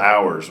much as the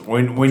hours.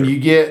 When you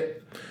get...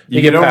 You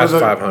get past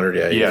 500,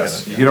 yeah.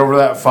 Yes, you get over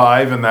that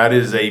 5, and that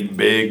is a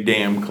big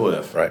damn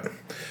cliff. Right.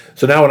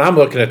 So now when I'm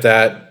looking at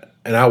that,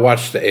 and I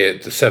watched the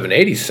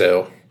 780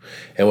 sale,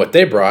 and what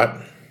they brought,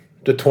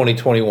 the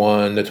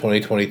 2021, the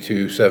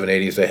 2022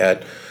 780s they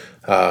had,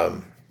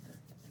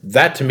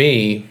 that to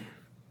me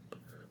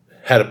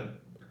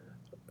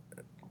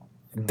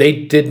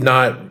they did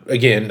not,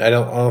 again, I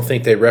don't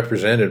think they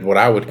represented what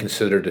I would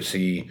consider to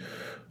see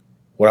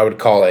what I would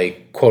call a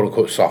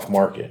quote-unquote soft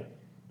market.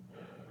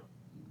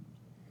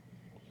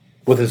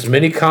 With as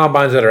many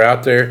combines that are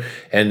out there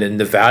and then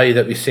the value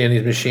that we see in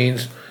these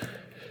machines,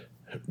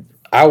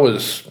 I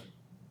was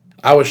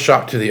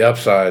shocked to the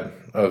upside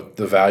of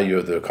the value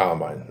of the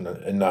combine,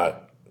 and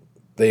not,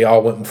 they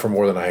all went for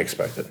more than I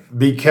expected.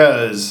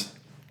 Because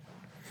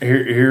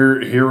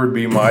here would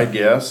be my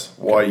guess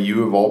why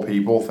you of all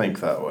people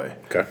think that way.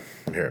 Okay,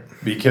 I'm here.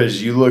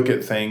 Because you look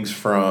at things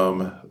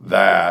from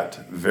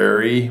that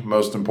very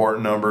most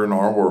important number in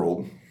our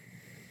world,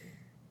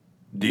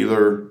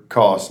 dealer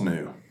cost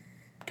new.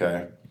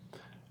 Okay.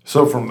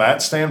 So from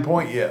that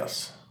standpoint,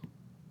 yes.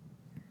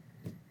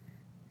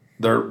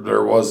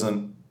 There was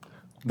a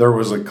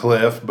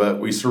cliff, but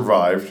we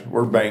survived.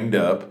 We're banged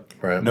up.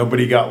 Right.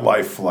 Nobody got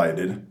life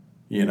flighted,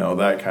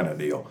 that kind of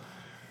deal.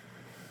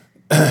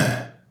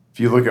 If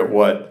you look at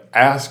what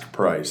ask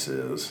price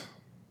is,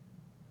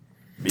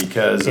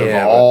 because of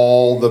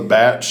all the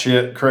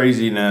batshit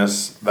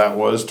craziness that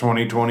was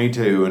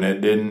 2022, and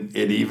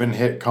it even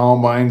hit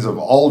combines of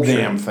all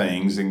damn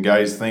things, and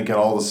guys thinking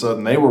all of a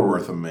sudden they were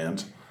worth a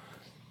mint.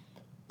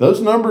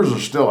 Those numbers are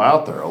still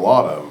out there, a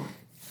lot of them.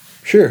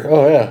 Sure.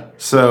 Oh yeah.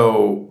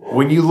 So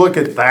when you look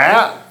at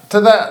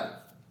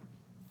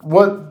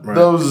what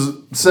those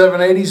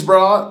 780s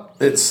brought,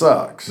 it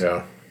sucks.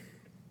 Yeah.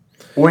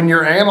 when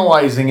you're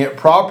analyzing it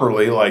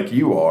properly, like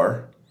you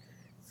are,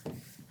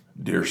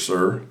 dear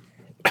sir,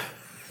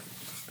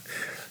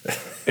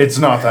 it's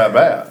not that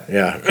bad.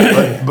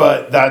 Yeah.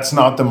 But that's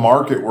not the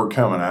market we're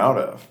coming out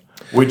of,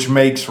 which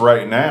makes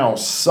right now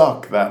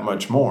suck that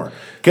much more.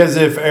 Because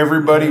if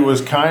everybody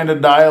was kind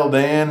of dialed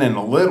in and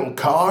a little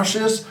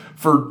cautious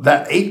for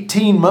that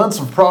 18 months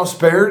of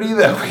prosperity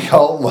that we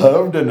all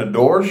loved and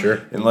adored,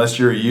 Sure. unless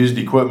you're a used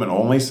equipment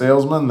only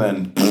salesman,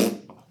 then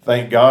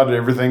thank God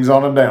everything's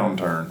on a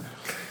downturn.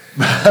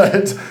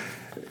 But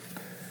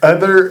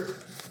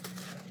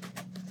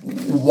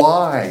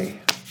why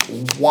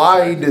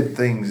did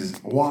things,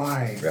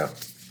 why? Yeah.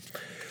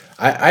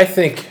 I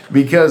think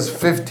Because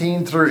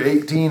 15 through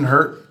 18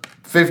 hurt,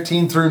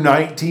 15 through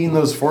 19,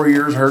 those 4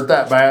 years hurt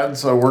that bad,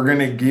 so we're going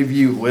to give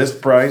you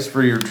list price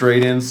for your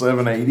trade-in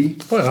 780?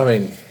 well, I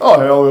mean, Oh,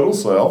 hell, it'll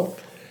sell.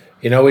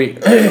 you know, we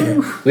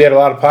had a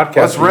lot of podcasts.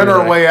 Let's rent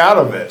our way out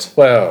of it.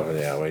 Well,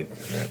 yeah,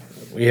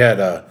 we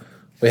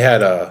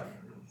had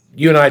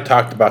you and I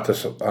talked about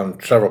this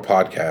on several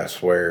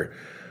podcasts where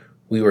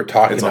we were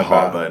talking It's a about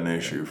hot button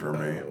issue for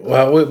me.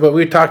 well, but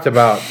we talked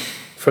about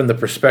from the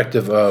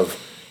perspective of,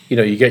 you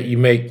know, you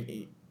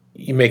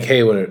make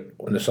hay when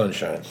the sun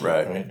shines,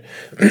 Right.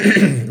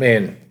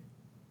 Man,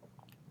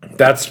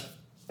 that's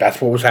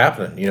what was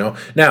happening, you know.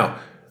 Now,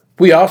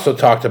 we also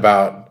talked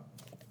about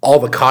all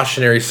the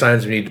cautionary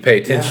signs we need to pay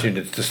attention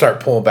to start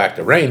pulling back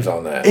the reins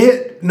on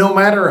that. No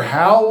matter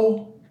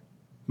how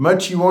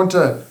much you want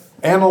to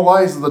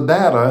analyze the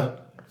data,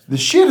 the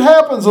shit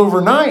happens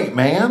overnight,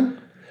 man.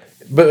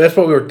 But that's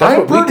what we were. That's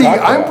what we talked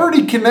about. I'm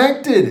pretty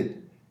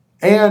connected.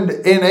 And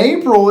in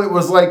April, it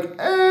was like,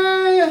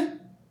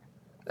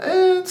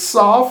 it's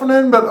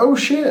softening, but oh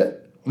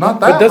shit, not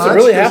that But does it much,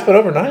 really 'cause- happen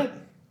overnight?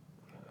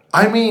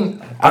 I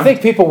mean, I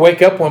think people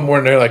wake up one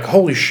morning and they're like,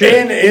 "Holy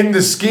shit!" in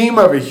the scheme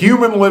of a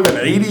human living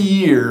 80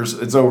 years,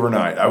 it's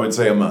overnight. I would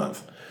say a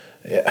month.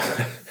 Yeah,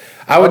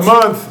 A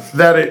month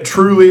that it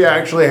truly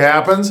actually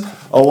happens.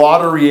 A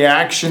lot of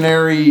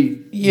reactionary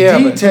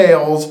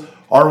details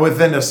are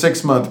within a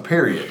 6-month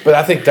period. But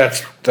I think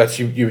that's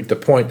you. The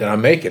point that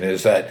I'm making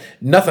is that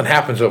nothing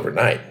happens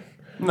overnight.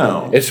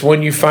 No. It's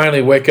when you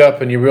finally wake up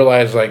and you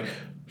realize, like,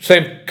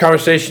 same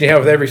conversation you have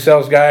with every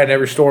sales guy and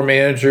every store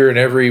manager and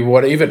every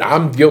what. Even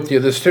I'm guilty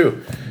of this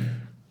too.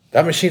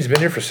 That machine's been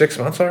here for 6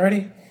 months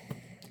already.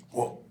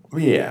 Well,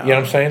 yeah. You know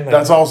what I'm saying? Like,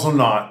 That's also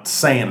not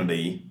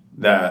sanity.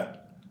 That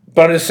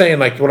but I'm just saying,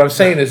 like, what I'm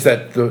saying is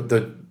that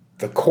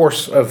the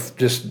course of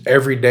just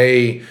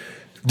everyday.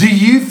 Do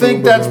you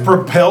think that's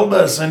propelled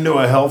us into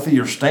a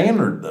healthier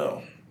standard,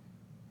 though?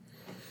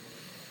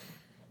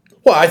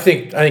 Well, I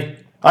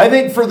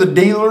think for the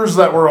dealers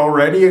that were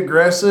already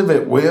aggressive,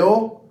 it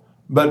will.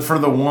 But for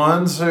the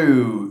ones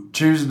who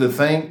choose to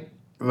think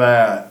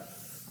that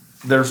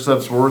their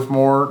stuff's worth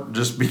more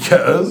just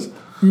because,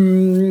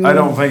 I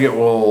don't think it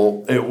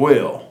will. It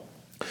will.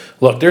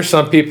 Look, there's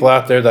some people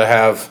out there that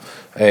have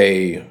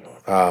a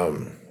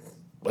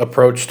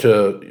approach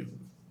to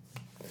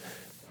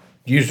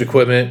used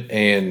equipment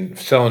and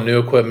selling new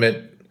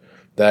equipment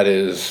that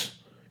is,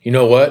 you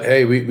know what?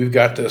 Hey, we've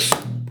got this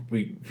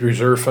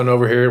reserve fund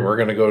over here. And we're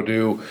going to go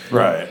do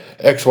Right.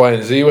 X, Y,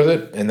 and Z with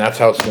it, and that's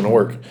how it's going to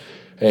work.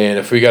 And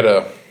if we got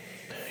to,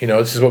 you know,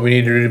 this is what we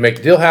need to do to make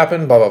the deal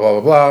happen, blah, blah, blah,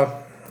 blah, blah.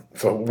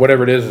 So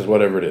whatever it is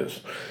whatever it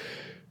is.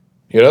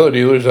 You got other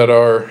dealers that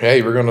are,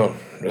 hey,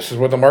 this is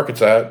where the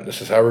market's at.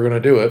 This is how we're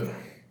going to do it.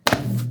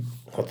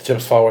 Let the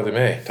chips fall where they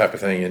may, type of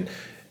thing. And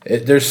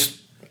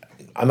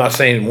I'm not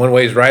saying one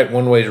way's right,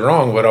 one way's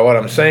wrong, but what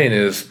I'm saying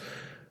is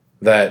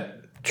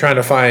that trying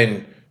to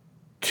find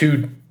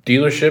two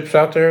dealerships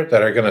out there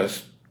that are going to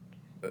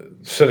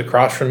sit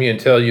across from you and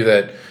tell you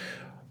that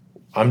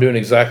I'm doing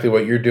exactly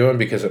what you're doing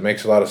because it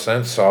makes a lot of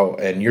sense,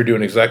 and you're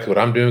doing exactly what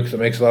I'm doing because it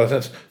makes a lot of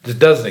sense, just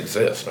doesn't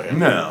exist, man.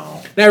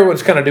 No. Now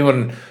everyone's kind of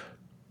doing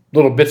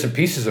little bits and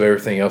pieces of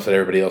everything else that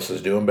everybody else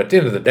is doing, but at the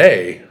end of the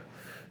day,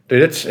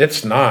 dude,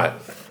 it's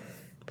not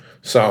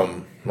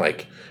some,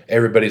 like,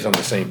 everybody's on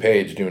the same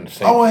page doing the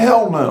same. Oh,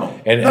 hell no.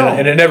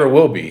 And it never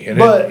will be.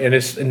 And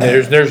there's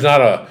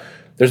not a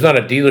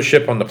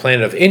dealership on the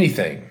planet of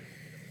anything,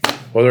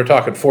 whether we're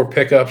talking Ford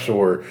pickups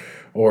or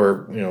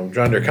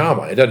John Deere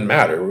combine. It doesn't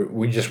matter.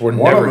 We're never going to have that.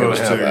 One of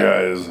those two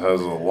guys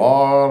has a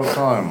lot of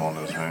time on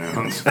his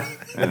hands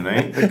and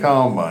ain't the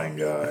combine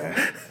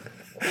guy.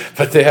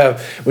 But they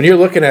have, when you're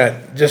looking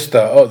at just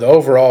the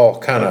overall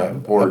kind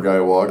of Poor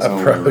guy walks home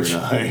every approach.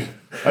 night.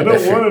 I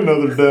don't want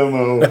another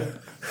demo.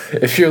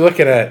 If you're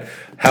looking at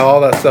how all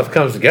that stuff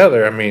comes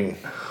together, I mean,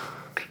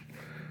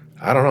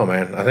 I don't know,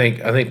 man. I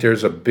think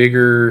there's a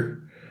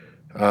bigger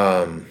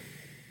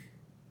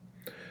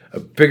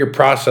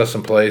process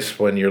in place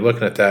when you're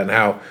looking at that, and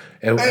how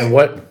and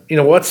what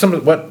a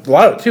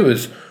lot of it too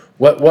is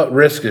what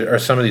risk are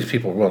some of these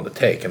people willing to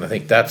take, and I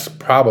think that's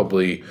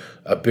probably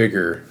a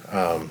bigger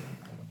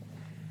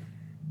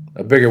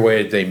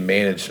way they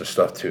manage some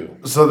stuff too.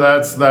 So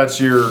that's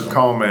your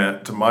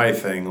comment to my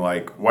thing.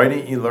 Like, why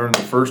didn't you learn the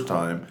first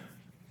time?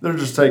 They're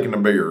just taking a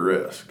bigger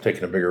risk.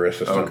 Taking a bigger risk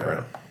this time Okay.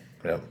 around.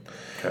 Yeah.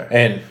 Okay.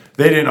 And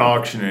They didn't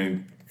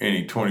auction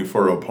any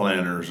 24-0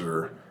 planters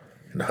or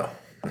No.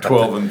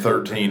 12 and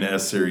 13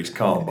 S series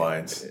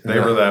combines. They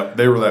were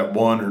that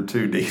one or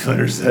two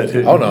dealers that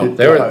didn't Oh no, get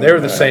they were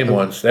done. the same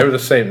ones. They were the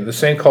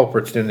same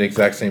culprits doing the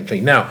exact same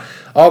thing. Now,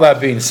 all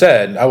that being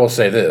said, I will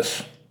say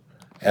this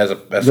as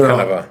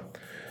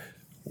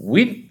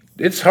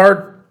it's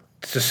hard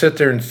to sit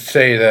there and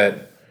say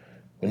that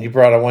when you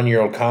brought a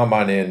 1-year-old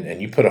combine in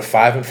and you put a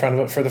 5 in front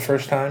of it for the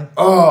first time.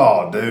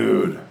 Oh,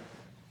 dude.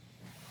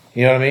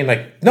 You know what I mean?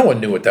 Like, no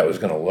one knew what that was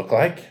going to look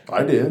like.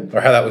 I did.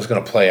 Or how that was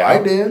going to play out.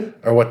 I did.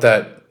 Or what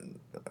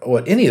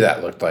any of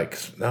that looked like.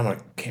 Now my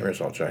camera's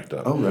all jacked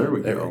up. Oh, there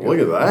we go. Look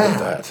at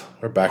that.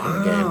 We're back in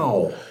the game.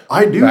 Wow.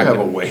 I do have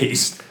a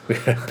waist.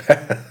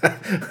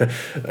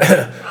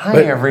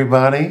 Hi,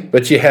 everybody.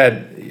 But you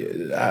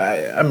had,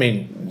 I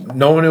mean,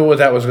 no one knew what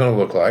that was going to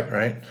look like,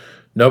 right?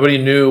 Nobody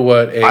knew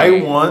what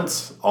I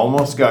once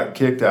almost got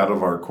kicked out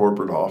of our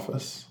corporate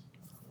office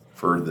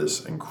for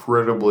this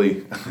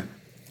incredibly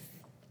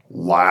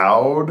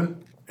loud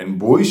and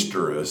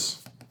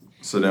boisterous,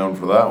 sit down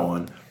for that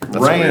one,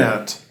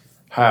 rant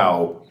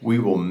how we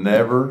will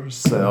never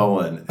sell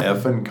an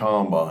effing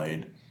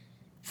combine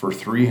for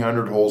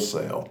 300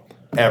 wholesale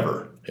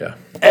ever. Yeah.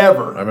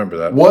 Ever. I remember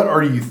that. What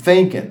are you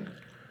thinking?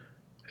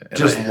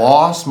 Just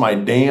lost my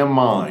damn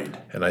mind.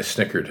 And I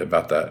snickered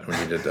about that when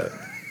you did that.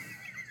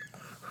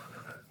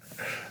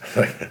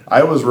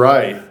 I was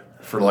right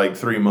for like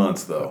 3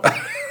 months though.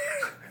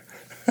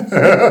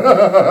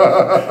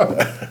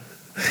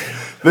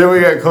 Then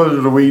we got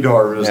closer to weed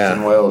harvest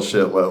and well,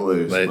 shit let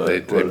loose. They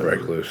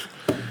break loose.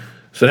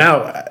 So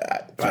now,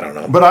 I don't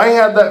know. But I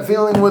had that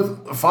feeling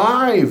with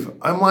 5.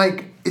 I'm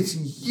like, it's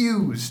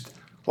used.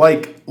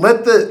 Like,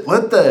 let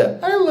the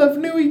I love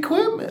new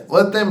equipment.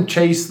 Let them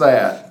chase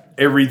that.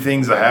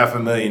 Everything's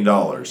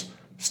 $500,000.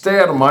 Stay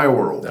out of my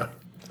world. Yeah.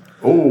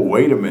 Oh,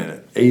 wait a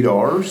minute.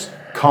 8Rs,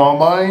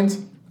 combines,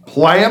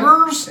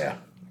 planters. Yeah.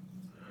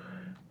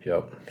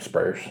 Yep.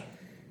 Sprayers.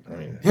 I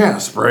mean, Yeah,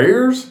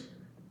 sprayers.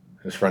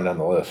 just run down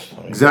the list.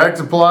 I mean, Exact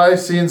Supply,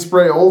 See and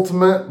Spray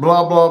Ultimate,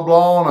 blah, blah,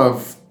 blah, on a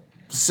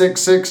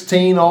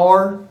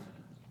 616R.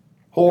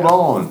 Hold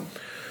on.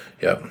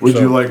 yep. Would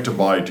So, you like to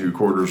buy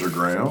 2/4 of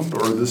ground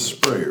or this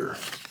sprayer?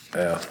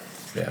 Yeah.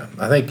 Yeah.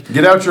 I think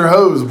Get out your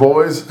hose,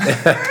 boys.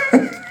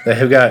 they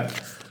have got.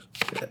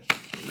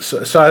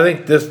 So I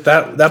think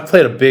that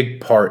played a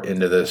big part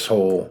into this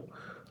whole,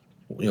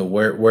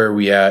 where are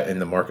we at in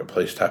the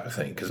marketplace type of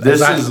thing. Because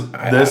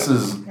This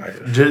is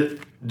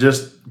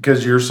just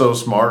because you're so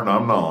smart and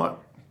I'm not.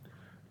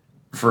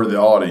 For the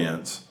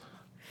audience,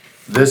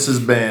 this has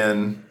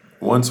been,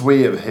 once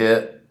we have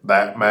hit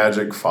that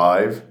magic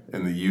 5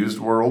 in the used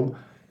world,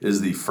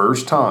 is the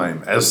first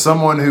time, as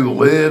someone who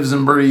lives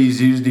and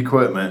breathes used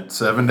equipment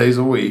 7 days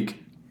a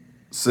week,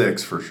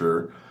 6 for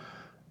sure.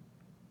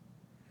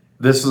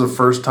 This is the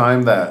first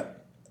time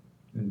that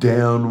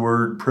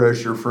downward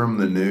pressure from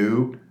the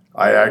new,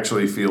 I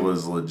actually feel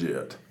is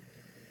legit.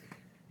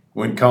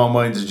 When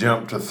combines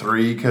jumped to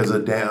 3 because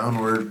of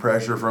downward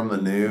pressure from the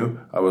new,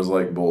 I was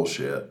like,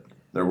 bullshit.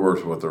 They're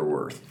worth what they're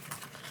worth.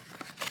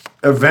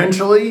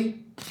 Eventually,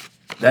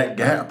 that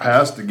gap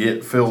has to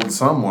get filled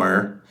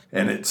somewhere,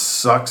 and it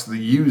sucks the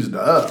used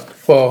up.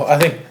 Well, I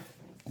think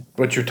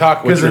what you're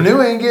talking Because the new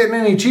ain't getting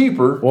any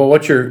cheaper. Well,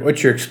 what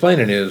you're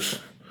explaining is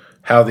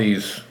how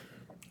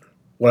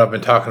what I've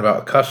been talking about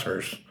with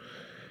customers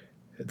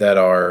that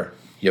are,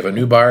 you have a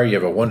new buyer, you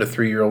have a 1 to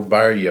 3 year old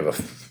buyer, you have a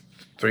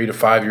 3 to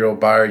 5 year old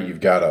buyer,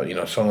 you've got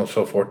a so on and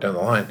so forth down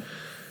the line.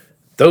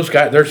 Those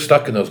guys, they're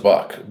stuck in those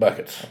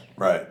buckets,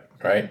 Right.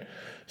 right?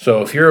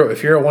 So if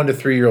you're a 1 to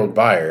 3 year old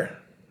buyer,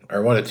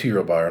 or 1 to 2 year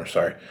old buyer, I'm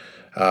sorry,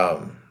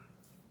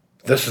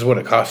 this is what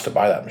it costs to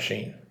buy that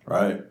machine,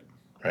 Right.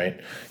 right?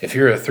 If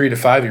you're a 3 to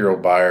 5 year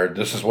old buyer,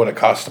 this is what it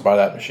costs to buy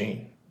that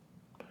machine.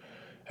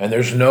 And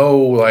there's no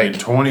like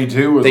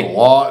 22 was a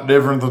lot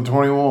different than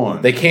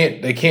 21. the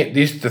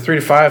 3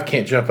 to 5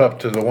 can't jump up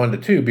to the 1 to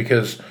 2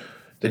 because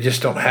they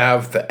just don't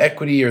have the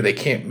equity, or they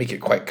can't make it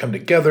quite come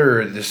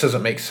together, or this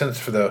doesn't make sense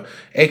for the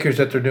acres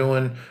that they're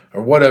doing,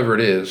 or whatever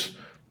it is.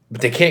 But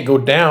they can't go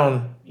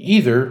down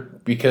either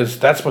because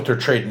that's what they're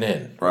trading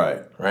in, Right.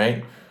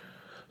 right?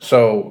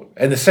 So,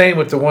 and the same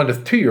with the 1 to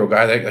 2 year old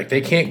guy. They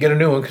can't get a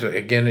new one because,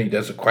 again, he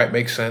doesn't quite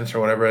make sense or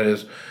whatever it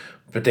is.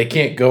 But they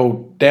can't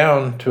go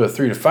down to a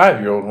 3 to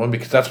 5 year old one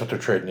because that's what they're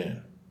trading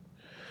in.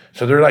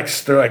 So they're like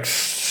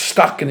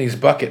stuck in these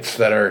buckets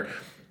that are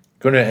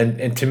going to,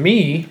 and to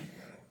me,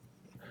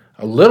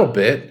 a little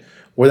bit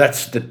where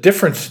that's the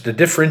difference. The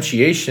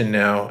differentiation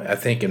now, I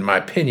think, in my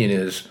opinion,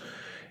 is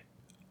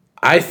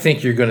I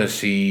think you're going to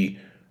see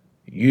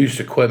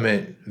used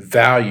equipment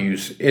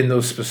values in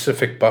those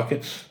specific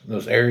buckets,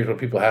 those areas where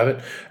people have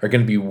it, are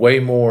going to be way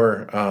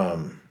more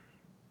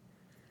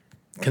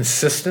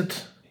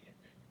consistent.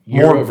 More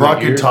year over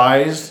year.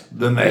 bucketized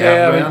than they Yeah,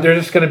 have I been. mean, they're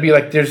just going to be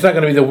like, there's not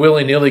going to be the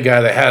willy-nilly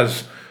guy that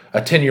has a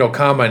 10-year-old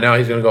combine. Now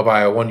he's going to go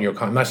buy a 1-year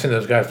combine. I'm not saying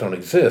those guys don't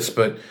exist,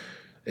 but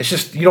it's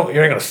just, you're not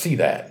going to see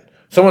that.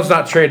 Someone's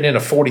not trading in a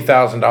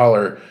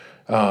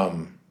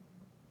 $40,000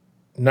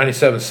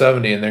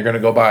 9770 and they're going to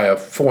go buy a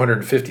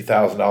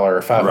 $450,000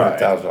 or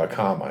 $500,000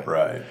 combine.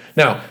 Right.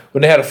 Now,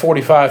 when they had a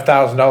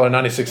 $45,000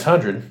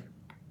 9600,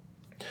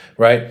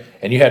 right,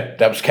 and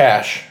that was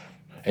cash,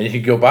 and you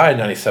could go buy a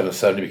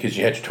 9770 because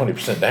you had your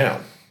 20%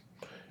 down.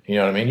 You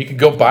know what I mean? You could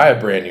go buy a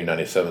brand new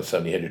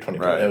 9770, you had your 20%.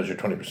 Right. That was your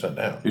 20%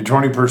 down. Your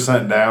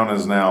 20% down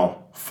is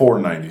now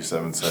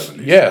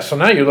 497.70. Yeah, so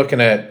now you're looking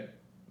at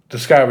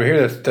this guy over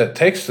here that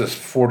takes this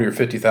 $40,000 or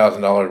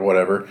 $50,000 or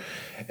whatever,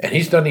 and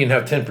he doesn't even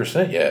have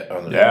 10% yet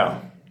on the Yeah.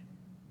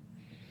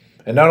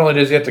 And not only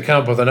does he have to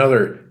come up with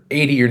another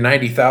 $80,000 or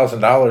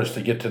 $90,000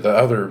 to get to the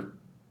other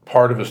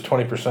part of his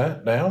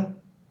 20% down.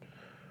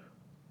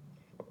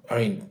 I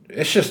mean,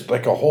 it's just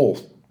like a whole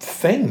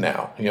thing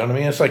now. You know what I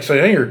mean? It's like so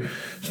now you're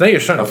starting A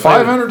to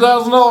play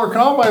 $500,000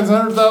 combine's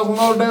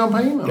 $100,000 down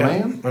payment,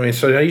 man. I mean,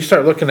 so now you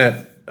start looking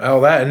at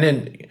all that, and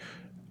then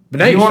but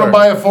now Do you want to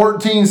buy a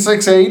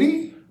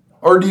 14,680,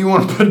 or do you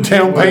want to put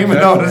down payment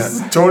on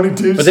a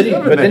 22? But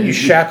then you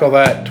shackle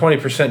that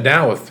 20%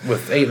 down with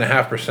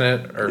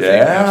 8.5% or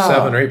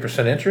 7 or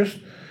 8% interest.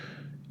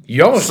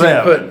 You almost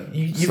got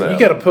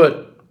to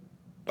put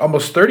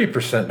almost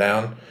 30%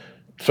 down.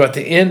 So at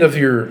the end of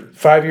your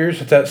 5 years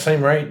at that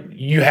same rate,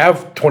 you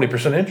have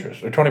 20%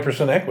 interest or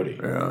 20% equity.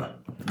 Yeah.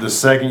 The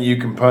second you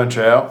can punch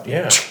out.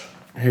 Yeah.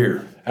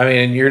 Here. I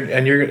mean,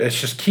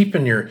 it's just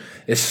keeping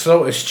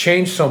it's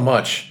changed so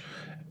much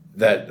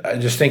that I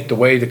just think the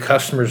way the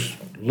customers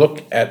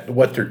look at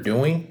what they're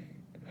doing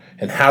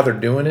and how they're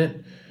doing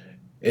it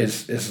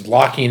is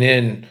locking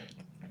in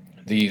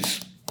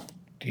these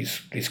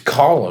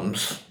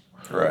columns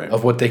Right.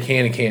 of what they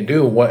can and can't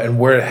do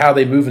and how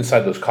they move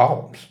inside those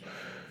columns.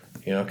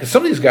 You know, because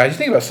some of these guys, you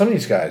think about some of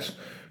these guys,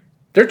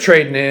 they're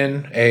trading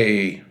in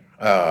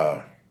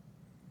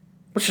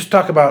let's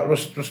throw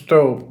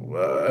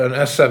an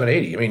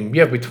S780. I mean,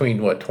 you have between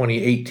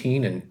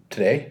 2018 and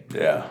today.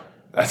 Yeah.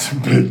 That's a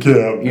big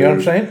gap. You know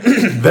what I'm saying?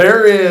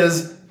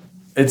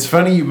 It's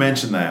funny you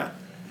mentioned that.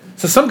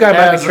 So some guy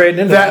might be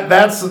trading into that.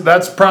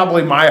 That's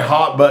probably my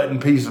hot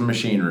button piece of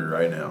machinery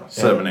right now.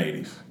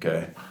 780s.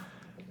 Okay.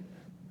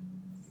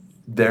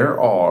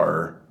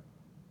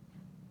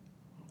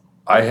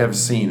 I have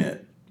seen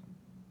it.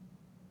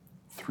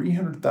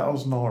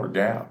 $300,000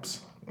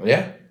 gaps.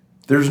 Yeah.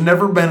 There's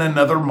never been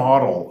another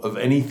model of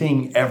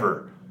anything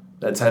ever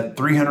that's had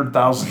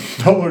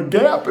 $300,000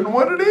 gap in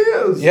what it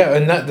is. Yeah,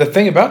 and the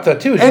thing about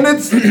that too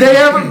is they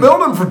haven't built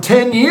them for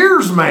 10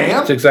 years, man.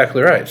 That's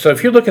exactly right. So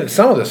if you're looking at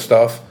some of this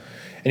stuff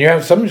and you're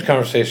having some of these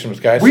conversations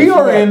with guys, we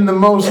are in the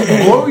most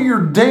blow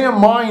your damn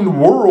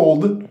mind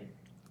world.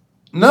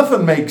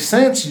 Nothing makes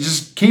sense. You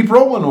just keep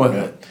rolling with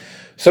it.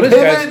 So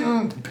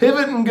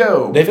Pivot and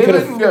go.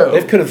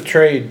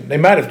 They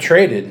might have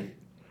traded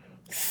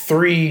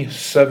 3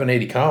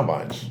 780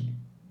 combines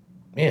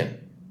in.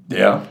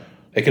 Yeah.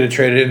 They could have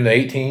traded in the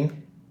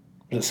 18.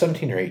 Was it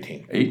 17 or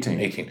 18?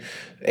 18.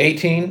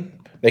 18.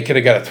 They could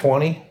have got a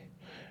 20.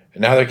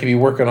 And now they could be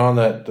working on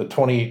the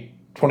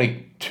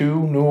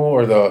 2022 new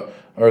or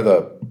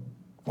the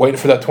waiting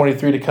for that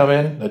 23 to come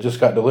in that just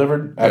got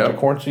delivered after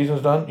corn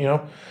season's done, you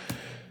know.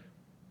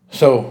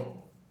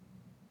 So,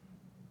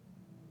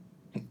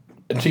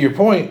 and to your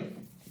point,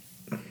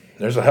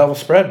 there's a hell of a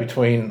spread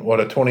between what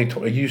a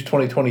used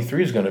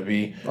 2023 is going to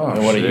be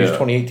and what a used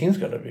 2018 is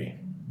going to be.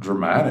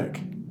 Dramatic.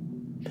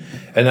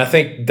 And I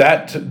think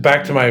that,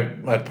 back to my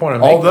point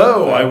I'm making.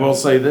 Although, I will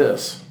say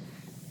this.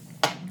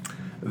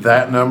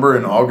 That number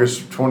in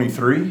August of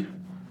 23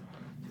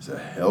 is a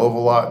hell of a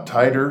lot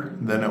tighter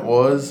than it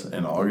was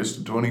in August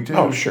of 22.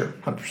 Oh, sure.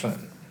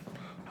 100%.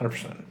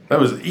 That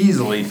was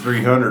easily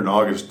 300 in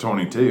August of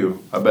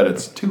 22. I bet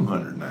it's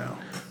 200 now.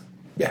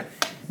 Yeah,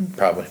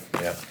 probably.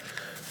 Yeah.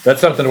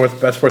 That's something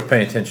that's worth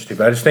paying attention to.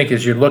 But I just think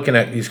as you're looking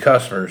at these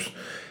customers,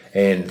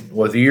 and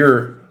whether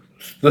you're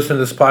listening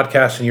to this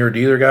podcast and you're a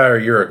dealer guy or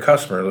you're a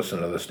customer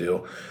listening to this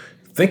deal,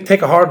 take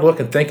a hard look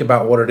and think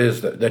about what it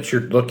is that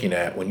you're looking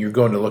at when you're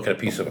going to look at a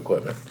piece of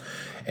equipment.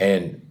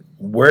 And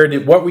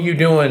what were you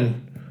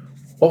doing?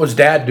 What was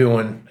Dad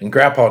doing and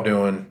Grandpa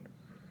doing,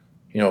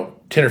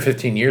 10 or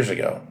 15 years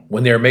ago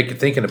when they were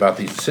thinking about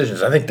these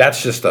decisions? I think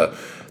that's just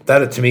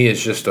that to me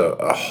is just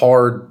a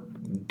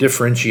hard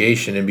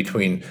differentiation in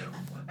between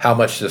how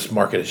much this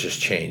market has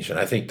just changed. And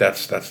I think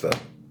that's the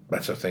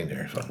thing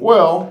there. So.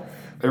 Well,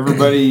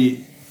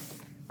 everybody,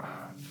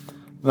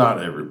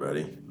 not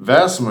everybody,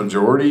 vast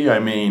majority. I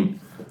mean,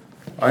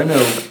 I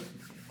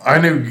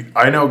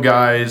know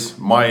guys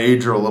my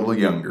age or a little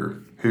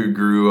younger who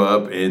grew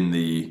up in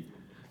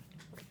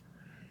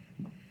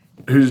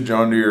who's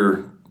John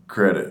Deere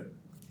credit.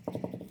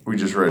 We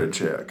just write a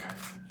check.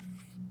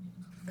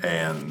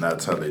 And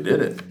that's how they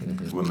did it.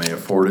 Mm-hmm. When they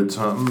afforded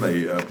something,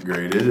 they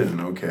upgraded, and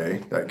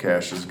okay, that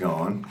cash is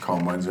gone.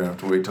 Combines don't have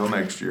to wait till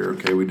next year.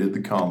 Okay, we did the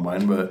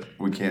combine, but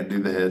we can't do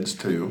the heads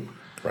too.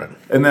 Right.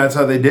 And that's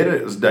how they did it.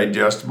 It was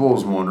digestible. It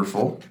was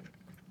wonderful.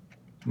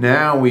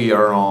 Now we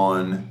are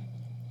on,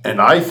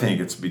 and I think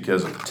it's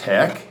because of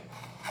tech,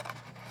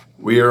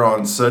 we are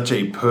on such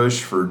a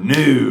push for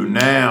new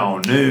now.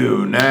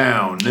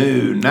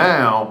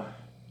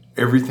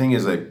 everything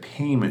is a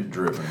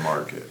payment-driven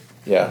market.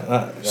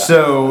 Yeah.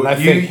 So I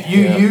you think,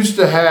 used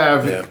to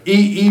have Yeah.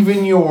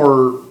 even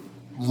your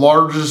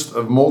largest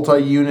of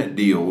multi-unit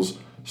deals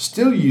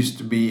still used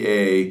to be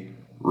a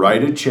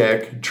write a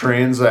check,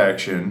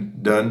 transaction,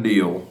 done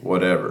deal,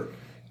 whatever.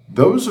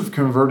 Those have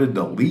converted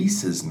to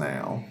leases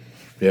now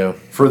Yeah.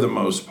 for the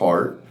most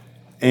part.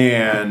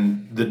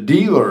 And the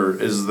dealer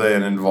is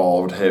then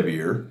involved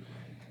heavier.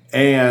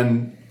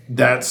 And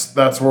that's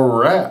where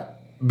we're at.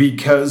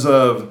 Because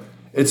of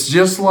it's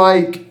just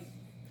like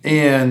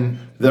in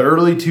the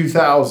early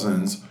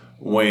 2000s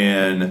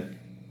when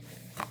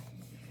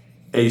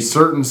a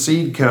certain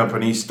seed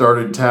company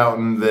started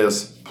touting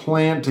this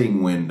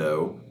planting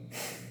window,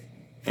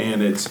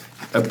 and it's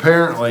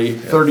apparently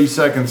 30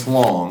 seconds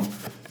long.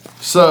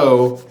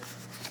 So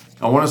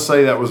I want to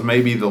say that was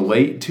maybe the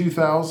late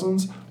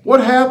 2000s.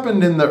 What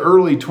happened in the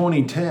early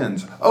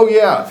 2010s? Oh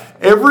yeah,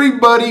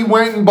 everybody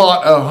went and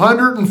bought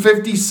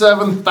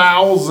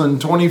 157,000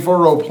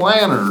 24-row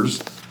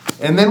planters,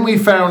 and then we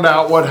found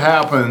out what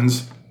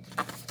happens,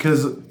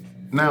 because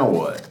now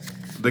what?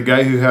 The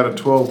guy who had a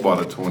 12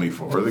 bought a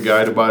 24. The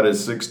guy who bought a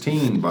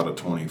 16 bought a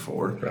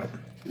 24. Right.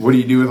 What do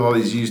you do with all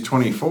these used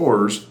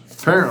 24s?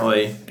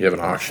 Apparently, You have an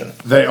auction.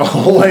 they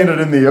all landed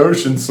in the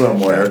ocean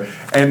somewhere,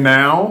 and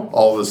now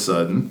all of a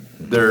sudden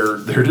they're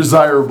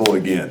desirable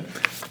again.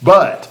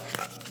 But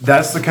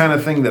that's the kind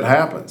of thing that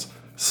happens.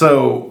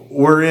 So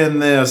we're in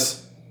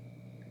this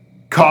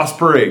cost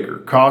per acre,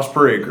 cost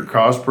per acre,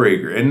 cost per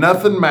acre, and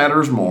nothing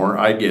matters more.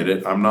 I get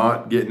it. I'm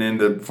not getting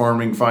into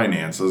farming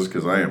finances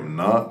because I am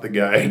not the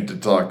guy to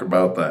talk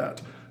about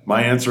that.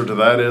 My answer to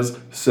that is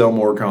sell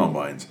more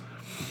combines.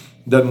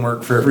 Doesn't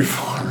work for every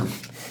farm.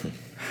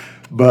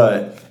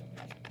 But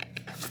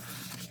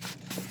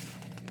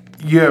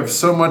you have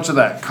so much of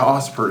that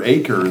cost per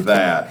acre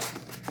that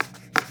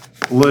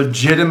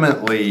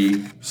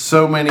legitimately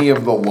so many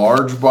of the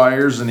large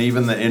buyers and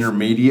even the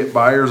intermediate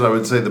buyers, I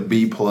would say the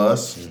B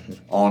plus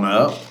on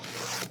up,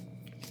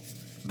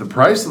 the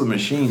price of the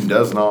machine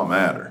does not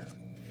matter.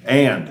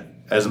 And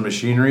as a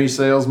machinery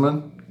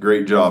salesman,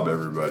 great job,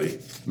 everybody.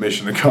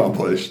 Mission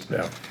accomplished.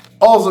 Yeah.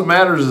 All that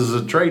matters is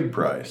the trade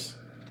price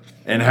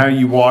and how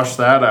you wash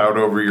that out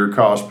over your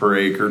cost per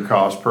acre,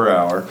 cost per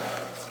hour,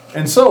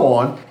 and so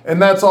on.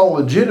 And that's all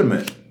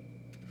legitimate.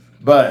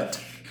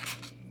 But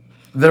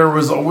there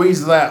was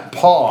always that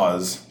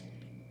pause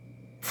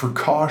for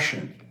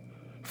caution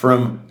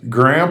from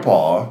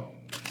Grandpa,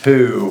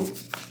 who,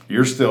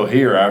 you're still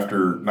here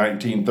after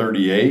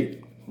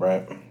 1938.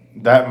 Right.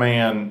 That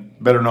man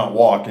better not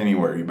walk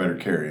anywhere. You better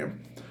carry him.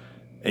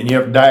 And you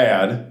have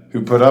Dad,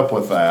 who put up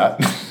with that.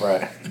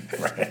 Right.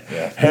 Right.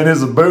 Yeah. And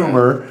is a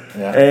boomer,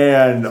 Yeah.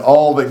 and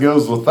all that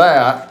goes with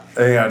that.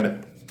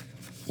 And,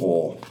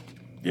 well,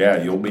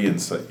 yeah, you'll be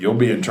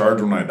in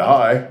charge when I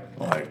die.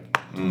 Like,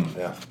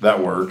 Yeah.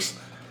 that works.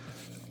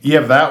 You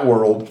have that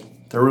world.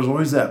 There was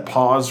always that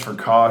pause for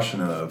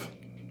caution of,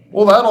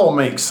 well, that all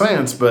makes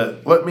sense,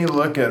 but let me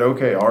look at,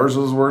 okay, ours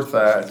is worth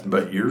that,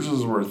 but yours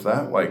is worth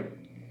that. Like,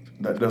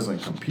 that doesn't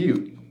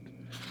compute.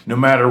 No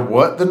matter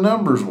what the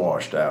numbers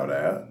washed out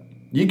at,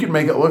 you can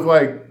make it look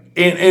like,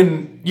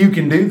 and you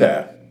can do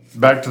that.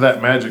 Back to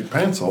that magic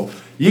pencil,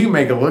 you can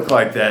make it look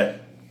like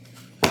that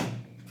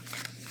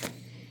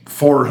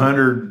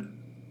 400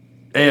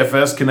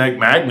 AFS Connect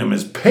Magnum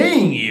is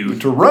paying you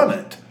to run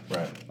it.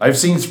 Right. I've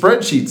seen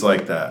spreadsheets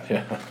like that.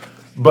 Yeah.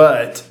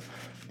 But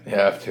You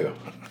have to.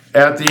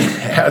 at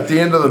the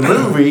end of the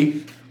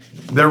movie,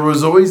 there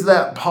was always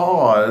that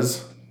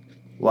pause.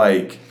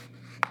 Like,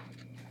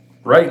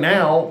 right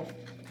now,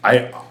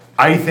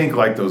 I think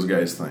like those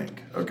guys think.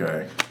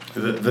 Okay,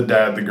 the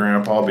dad, the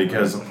grandpa,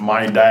 because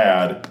my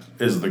dad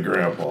is the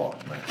grandpa,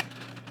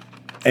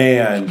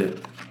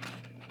 and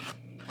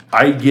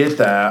I get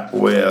that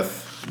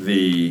with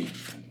the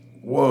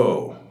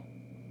whoa,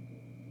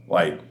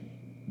 like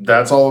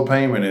that's all the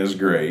payment is,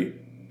 great.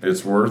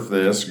 It's worth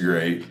this,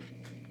 great.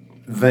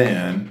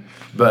 Then,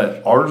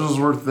 but ours is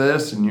worth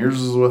this and yours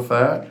is worth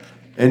that.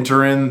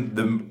 Enter in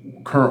the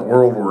current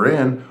world we're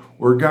in,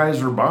 where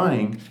guys are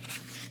buying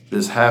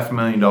this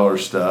 $500,000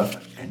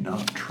 stuff and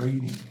not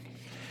trading.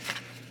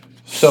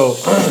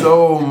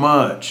 So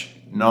much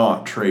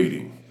not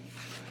trading.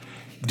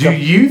 Do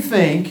you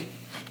think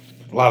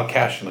A lot of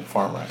cash in the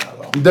farm right now,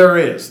 though. there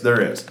is?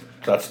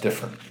 That's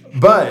different.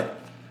 But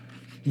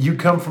you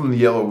come from the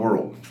yellow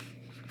world,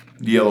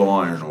 the yellow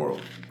iron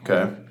world,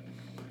 okay?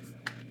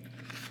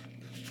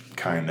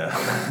 Kind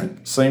of.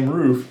 Same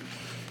roof.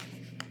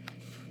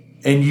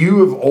 And you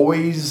have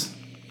always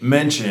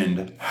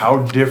mentioned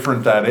how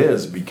different that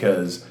is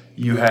because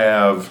you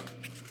have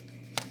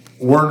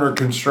Werner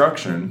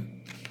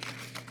Construction.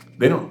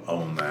 They don't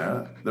own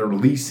that. They're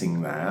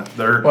leasing that.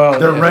 They're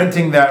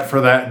renting that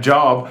for that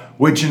job,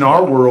 which in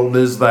our world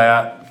is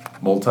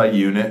that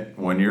multi-unit,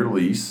 1-year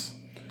lease,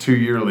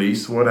 2-year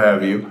lease, what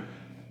have you.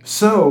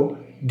 So,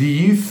 do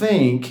you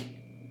think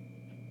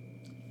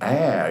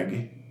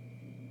ag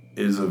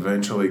is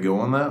eventually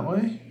going that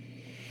way?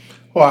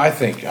 Well, I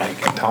think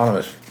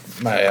autonomous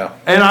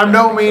And I'm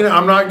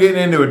not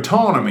getting into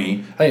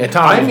autonomy.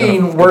 I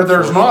mean where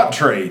there's not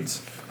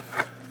trades.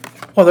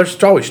 Well,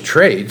 there's always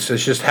trades.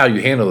 It's just how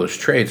you handle those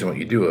trades and what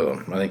you do with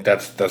them. I think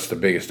that's the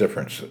biggest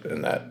difference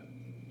in that,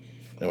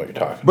 in what you're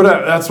talking about.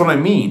 But that's what I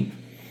mean.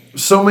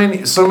 So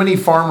many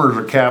farmers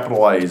are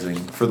capitalizing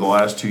for the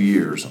last 2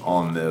 years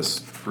on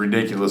this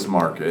ridiculous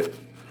market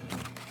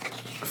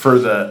for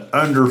the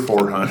under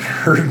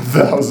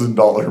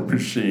 $400,000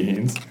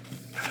 machines.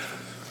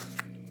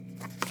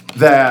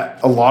 That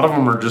a lot of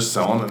them are just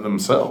selling it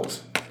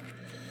themselves.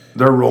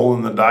 They're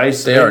rolling the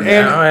dice. They are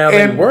now.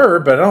 They were,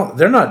 but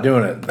they're not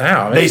doing it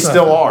now. They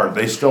still are.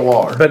 They still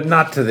are. But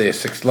not to the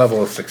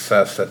level of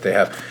success that they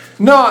have.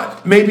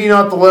 Maybe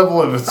not the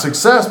level of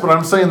success, but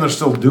I'm saying they're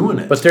still doing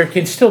it. But they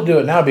can still do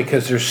it now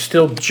because there's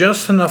still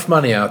just enough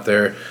money out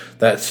there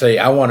that say,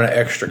 I want an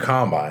extra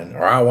combine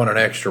or I want an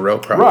extra row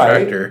crop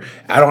tractor.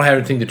 I don't have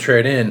anything to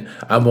trade in.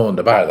 I'm willing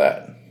to buy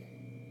that.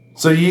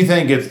 So you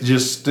think it's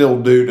just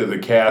still due to the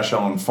cash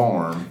on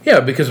farm? Yeah,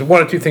 because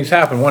one of two things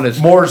happen. One is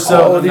more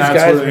so than that's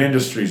where the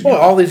industry's going.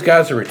 Well, all these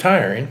guys are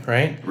retiring,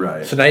 right?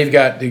 Right. So now you've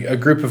got a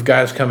group of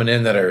guys coming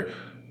in that are,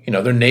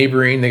 they're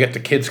neighboring. They got the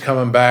kids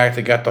coming back.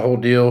 They got the whole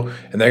deal,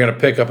 and they're going to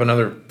pick up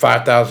another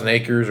 5,000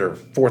 acres or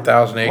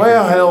 4,000 acres.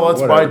 Well, hell,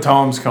 let's buy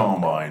Tom's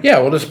combine. Yeah,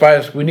 we'll just buy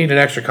us. We need an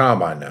extra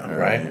combine now,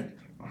 right?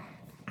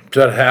 So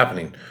that's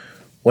happening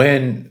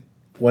when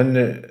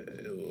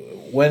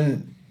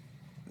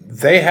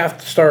they have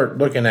to start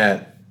looking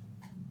at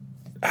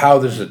how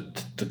there's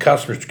the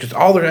customers, because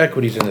all their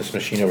equities in this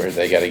machine over here,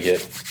 they got to get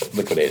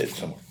liquidated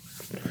somewhere.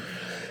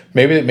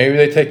 Maybe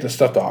they take the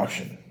stuff to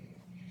auction.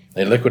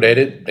 They liquidate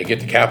it. They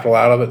get the capital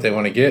out of it they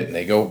want to get, and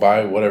they go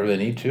buy whatever they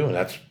need to, and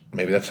that's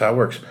how it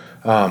works.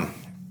 I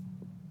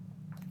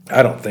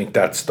don't think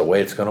that's the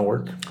way it's going to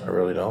work. I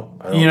really don't.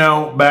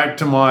 Back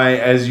to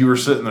as you were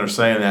sitting there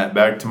saying that,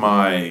 back to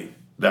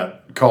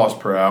that cost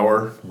per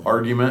hour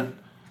argument.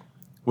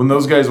 When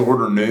those guys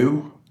order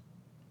new,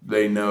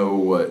 they know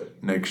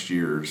what next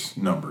year's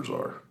numbers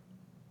are.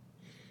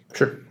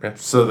 Sure. Yeah.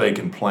 So they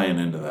can plan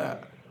into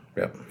that.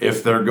 Yep.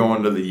 If they're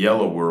going to the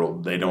yellow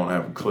world, they don't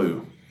have a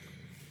clue.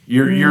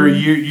 You're a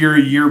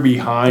year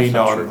behind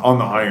on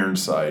the iron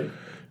side.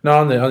 No,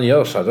 on the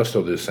yellow side, they'll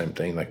still do the same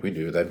thing like we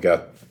do. They've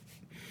got,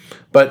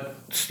 but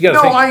you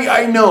got to think.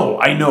 I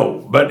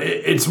know, but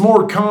it's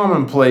more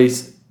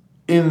commonplace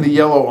in the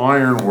yellow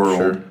iron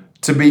world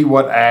to be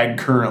what ag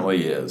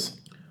currently is.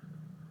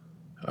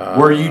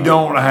 Where you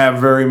don't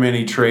have very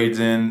many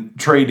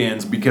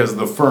trade-ins because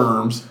the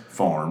farms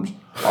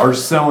are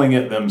selling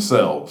it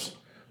themselves.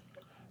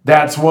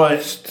 That's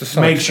what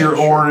makes your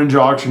orange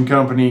auction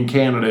company in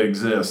Canada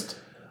exist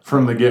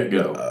from the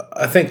get-go.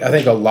 I think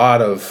a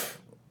lot of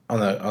on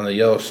the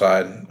yellow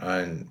side,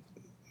 and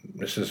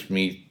this is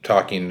me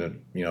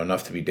talking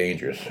enough to be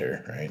dangerous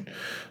here, right?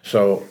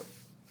 So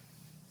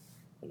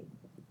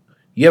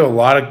you have a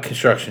lot of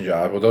construction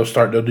jobs. Well,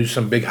 they'll do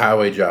some big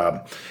highway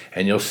job,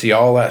 and you'll see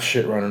all that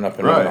shit running up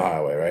and down the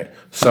highway, right?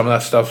 Some of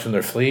that stuff's in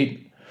their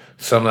fleet.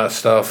 Some of that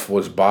stuff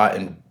was bought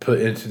and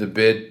put into the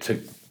bid to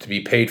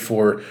be paid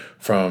for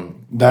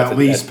from that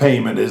lease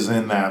payment is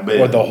in that bid.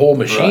 Well, the whole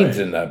machine's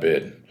in that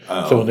bid.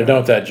 So when they're done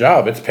with that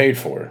job, it's paid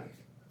for.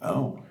 Oh,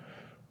 all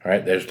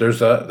right. There's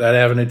that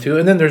avenue too,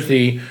 and then there's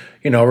the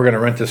we're going to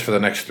rent this for the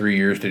next 3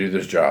 years to do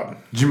this job.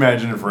 Could you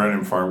imagine if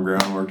renting farm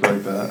ground worked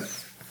like that?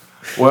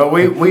 Well,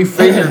 we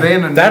figured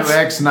in a new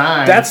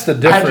X9. That's the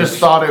difference. I just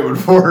thought it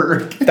would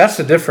work. That's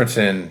the difference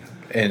in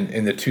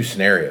the two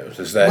scenarios.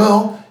 Is that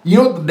you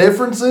know what the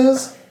difference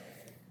is?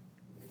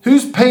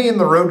 Who's paying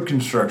the road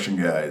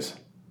construction guys?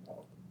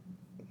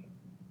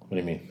 What do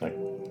you mean? Like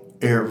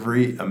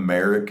every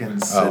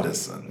American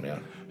citizen. Yeah.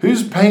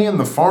 Who's paying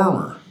the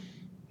farmer?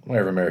 Well,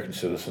 every American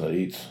citizen that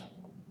eats.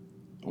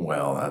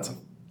 Well, that's a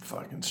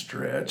fucking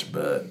stretch,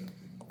 but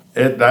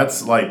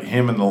that's like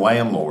him and the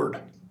landlord.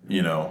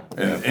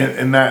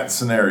 In that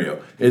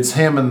scenario, it's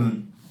him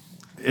and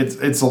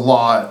it's a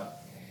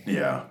lot.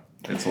 Yeah,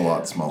 it's a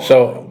lot smaller.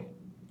 So,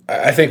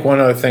 I think one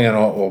other thing, and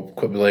we'll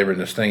quit belaboring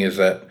this thing, is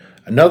that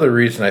another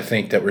reason I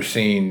think that we're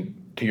seeing,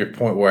 to your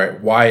point,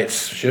 why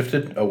it's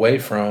shifted away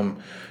from,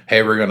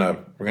 hey, we're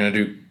gonna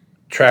do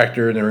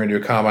tractor, and then we're gonna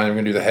do a combine, then we're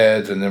gonna do the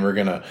heads, and then we're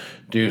gonna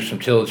do some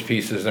tillage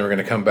pieces, and then we're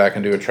gonna come back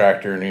and do a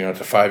tractor, and it's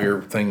a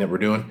 5-year thing that we're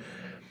doing.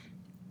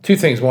 Two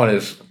things. One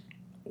is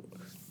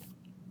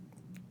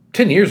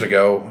 10 years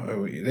ago,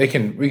 we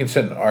can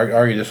sit and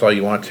argue this all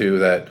you want to,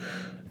 that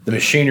the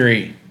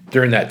machinery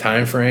during that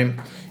time frame,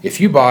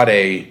 if you bought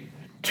a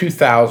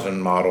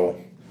 2000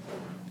 model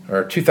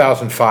or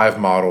 2005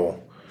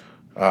 model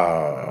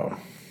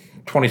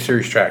 20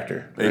 series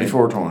tractor,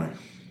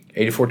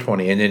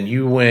 8420, and then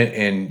you went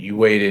and you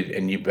waited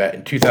and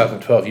in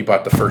 2012 you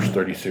bought the first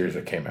 30 series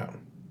that came out,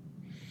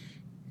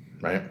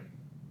 right?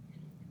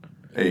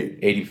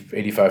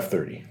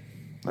 8530.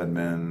 That'd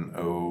been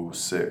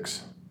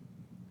 06.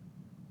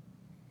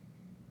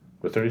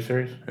 The 30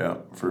 series? Yeah,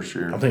 first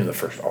year. I'm thinking the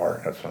first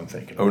R. That's what I'm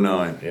thinking.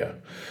 09. Yeah.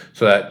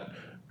 So that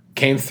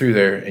came through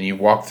there, and you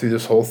walked through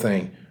this whole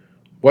thing.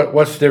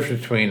 What's the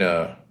difference between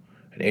an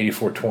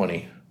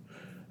 8420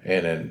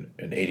 and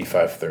an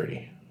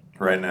 8530.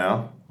 Right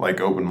now, like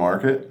open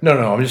market. No,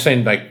 I'm just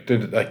saying like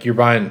you're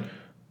buying,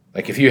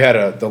 like if you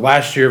had the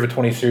last year of a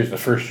 20 series, the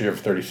first year of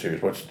a 30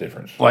 series, what's the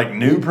difference? Like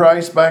new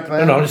price back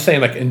then. No, I'm just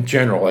saying like in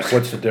general, like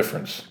what's the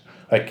difference?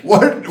 Like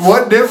what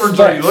difference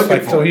are you looking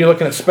for? So you're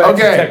looking at specs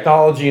and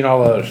technology and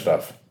all the other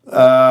stuff.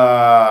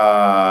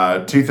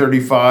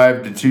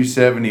 235 to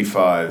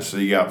 275. So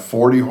you got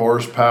 40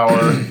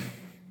 horsepower,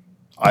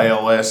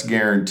 ILS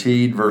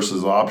guaranteed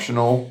versus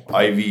optional,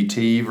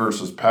 IVT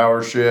versus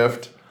power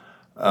shift.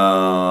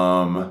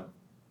 Those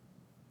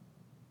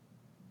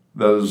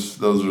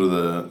are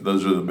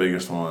the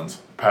biggest ones.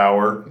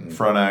 Power,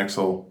 front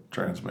axle,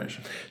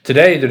 transmission.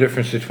 Today, the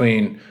difference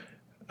between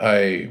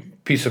a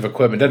piece of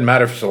equipment doesn't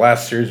matter if it's the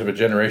last series of a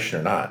generation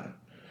or not.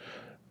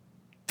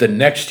 The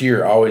next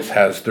year always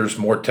there's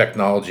more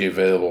technology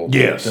available than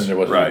there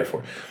was the year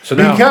before. So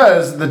now,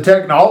 because the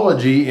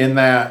technology in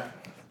that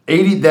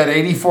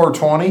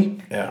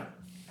 8420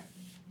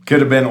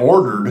 could have been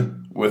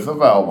ordered with a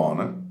valve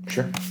on it.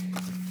 Sure.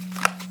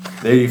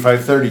 The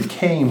 8530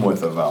 came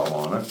with a valve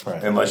on it,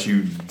 right, unless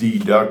you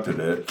deducted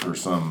it for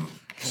some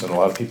a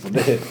lot of people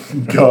did.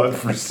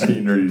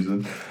 God-foreseen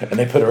reason. And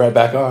they put it right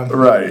back on.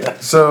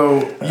 Right. So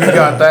you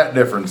got that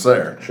difference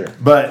there. Sure.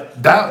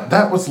 But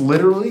that was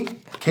literally,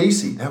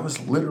 Casey, that was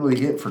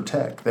literally it for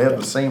tech. They had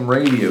the same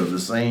radio, the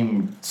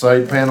same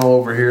side panel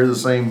over here, the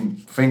same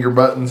finger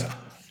buttons.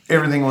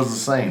 Everything was the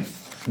same.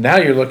 Now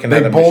you're looking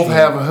at They both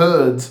have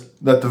hoods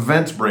that the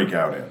vents break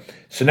out in.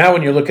 So now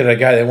when you're looking at a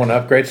guy that want to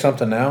upgrade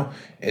something now,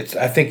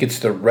 I think it's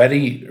the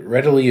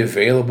readily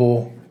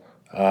available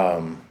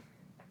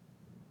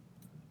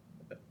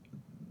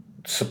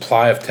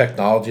supply of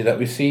technology that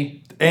we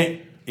see.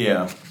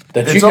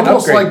 It's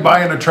almost like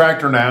buying a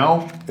tractor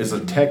now is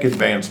a tech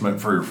advancement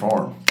for your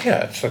farm.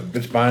 Yeah,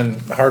 it's buying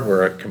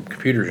hardware,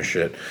 computers and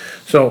shit.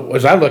 So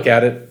as I look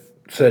at it,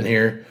 sitting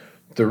here,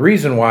 the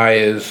reason why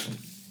is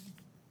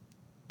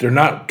they're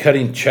not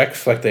cutting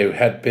checks like they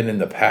had been in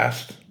the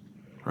past.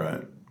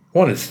 Right.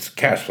 One is a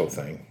cash flow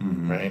thing,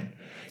 right?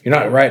 You're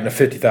not writing a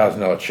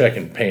 $50,000 check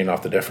and paying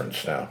off the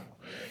difference now.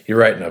 You're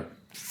writing a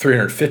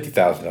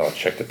 $350,000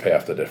 check to pay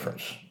off the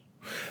difference.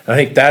 And I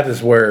think that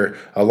is where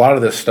a lot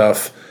of this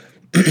stuff.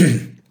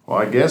 Well,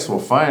 I guess we'll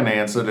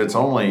finance it. It's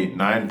only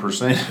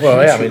 9%.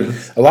 Well, yeah, I mean,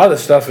 a lot of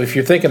this stuff, if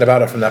you're thinking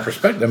about it from that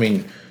perspective, I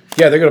mean,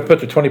 yeah, they're going to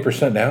put the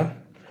 20%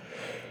 down,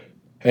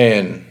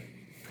 and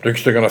they're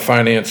going to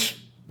finance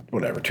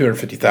whatever,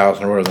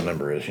 $250,000 or whatever the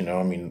number is,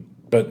 I mean,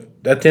 but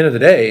at the end of the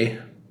day,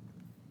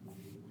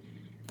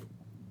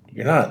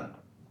 you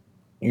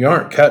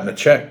aren't cutting a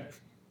check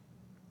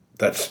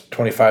that's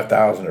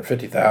 $25,000 or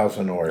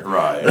 $50,000 or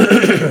right.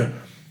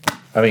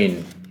 I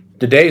mean,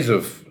 the days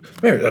of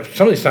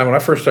some of these times when I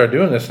first started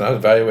doing this and I was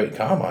evaluating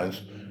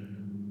combines,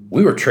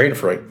 we were trading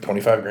for like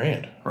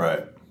 $25,000.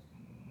 Right.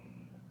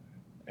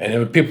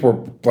 And people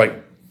were like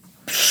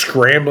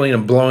scrambling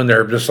and blowing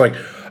their just like,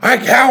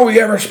 how are we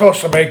ever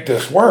supposed to make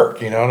this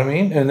work? You know what I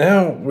mean? And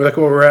now we're like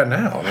where we're at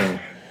now. I mean,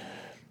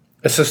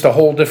 it's just a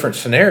whole different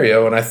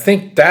scenario, and I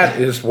think that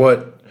is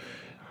what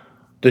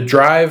the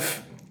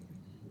drive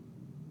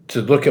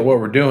to look at what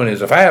we're doing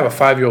is. If I have a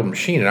 5-year-old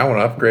machine and I want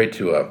to upgrade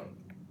to a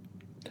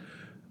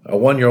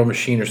 1-year-old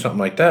machine or something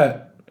like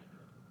that,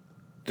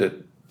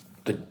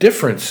 the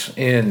difference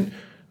in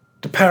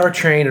the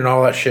powertrain and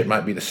all that shit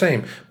might be the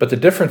same, but the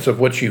difference of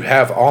what you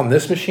have on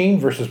this machine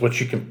versus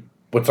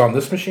what's on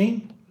this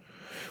machine,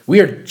 we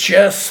are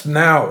just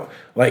now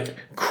like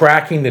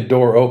cracking the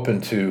door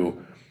open to.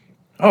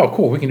 Oh,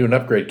 cool, we can do an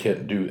upgrade kit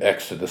and do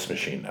X to this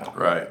machine now.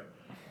 Right.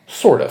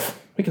 Sort of.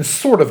 We can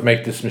sort of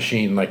make this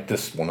machine like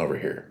this one over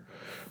here.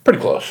 Pretty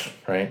close,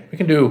 right? We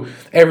can do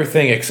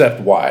everything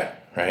except Y,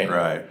 right?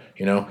 Right.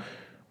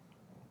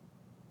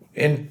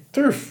 In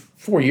 3 or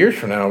 4 years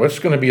from now, it's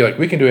going to be like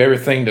we can do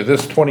everything to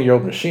this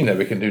 20-year-old machine that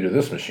we can do to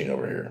this machine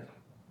over here.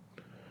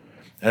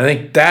 And I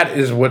think that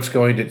is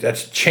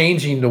that's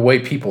changing the way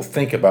people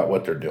think about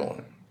what they're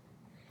doing.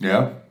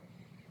 Yeah.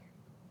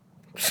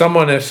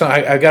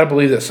 I got to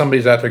believe that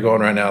somebody's out there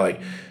going right now, like,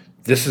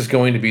 this is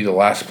going to be the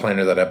last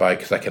planter that I buy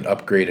because I can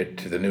upgrade it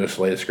to the newest,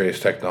 latest,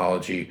 greatest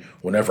technology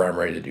whenever I'm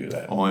ready to do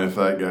that. Only if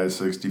that guy's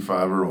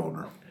 65 or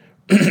older.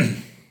 What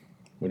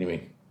do you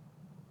mean?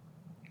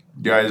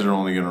 Guys are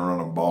only going to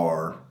run a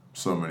bar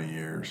so many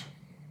years.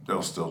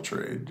 They'll still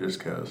trade just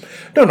because.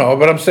 No,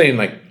 but I'm saying,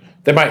 like,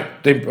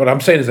 what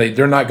I'm saying is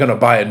they're not going to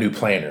buy a new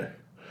planter.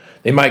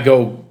 They might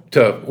go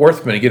to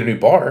Orthman and get a new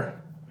bar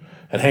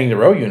and hang the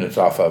row units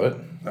off of it.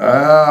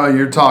 Oh,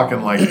 you're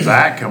talking like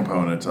that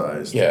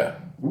componentized. Yeah.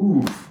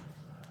 Oof.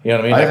 You know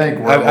what I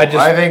mean?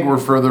 I think we're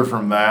further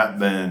from that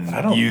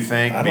than you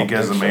think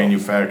because the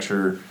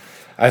manufacturer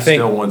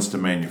still wants to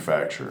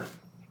manufacture.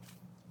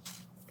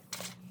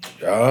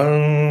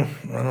 I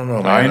don't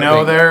know. Man. I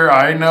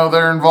know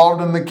they're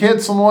involved in the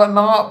kits and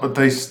whatnot, but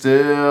they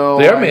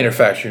are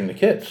manufacturing the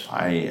kits.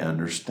 I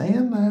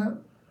understand that.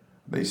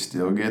 They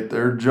still get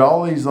their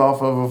jollies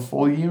off of a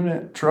full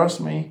unit. Trust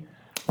me.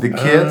 The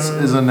kits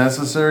is a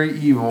necessary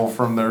evil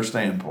from their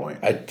standpoint.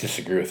 I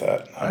disagree with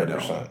that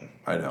 100%.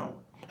 I don't.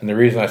 And the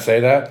reason I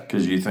say that,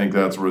 Because you think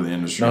that's where the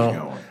industry's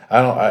going.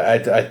 I don't.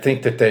 I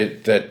think that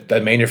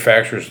that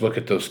manufacturers look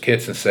at those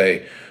kits and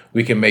say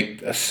we can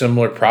make a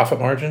similar profit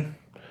margin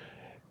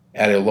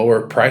at a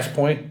lower price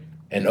point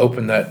and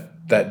open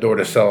that door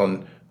to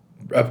selling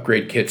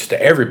upgrade kits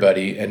to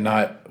everybody and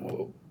not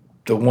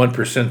the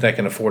 1% that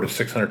can afford a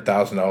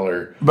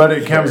 $600,000. But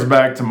it comes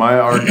back to my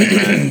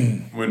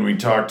argument when we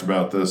talked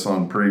about this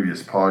on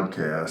previous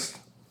podcasts.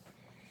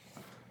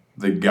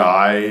 The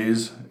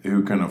guys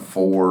who can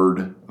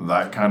afford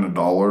that kind of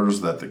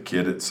dollars that the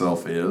kit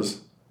itself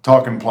is,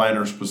 talking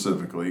planner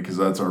specifically, because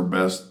that's our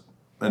best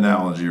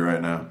analogy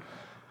right now.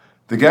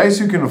 The guys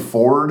who can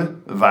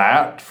afford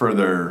that for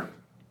their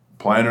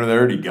planner they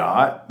already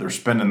got, they're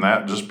spending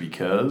that just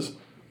because.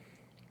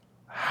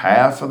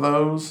 Half of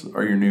those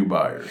are your new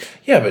buyers.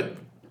 Yeah, but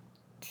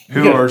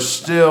who are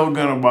still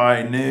going to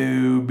buy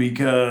new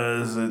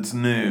because it's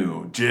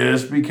new.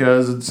 Just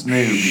because it's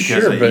new.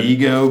 Because of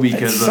ego,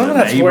 because of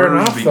the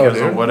neighbors, because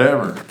of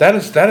whatever. That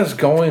is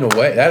going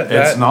away.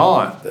 It's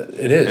not.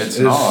 It is. It's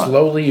it not. Is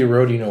slowly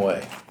eroding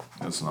away.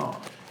 It's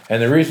not.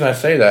 And the reason I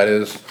say that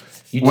is...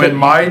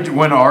 when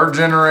our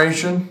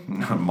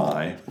generation...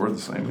 we're the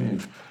same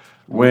age.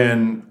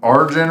 When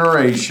our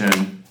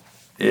generation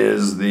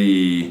is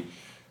the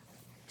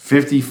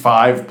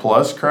 55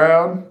 plus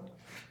crowd...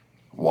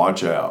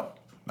 watch out.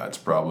 That's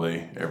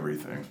probably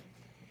everything.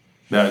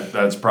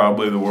 That's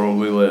probably the world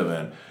we live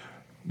in.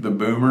 The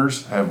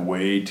boomers have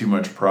way too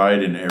much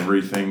pride in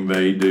everything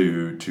they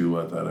do to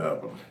let that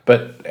happen.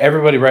 But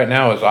everybody right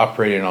now is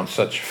operating on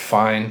such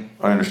fine...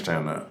 I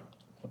understand that.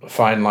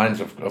 Fine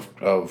lines of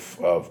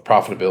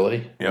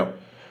profitability. Yep.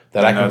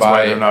 That I can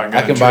buy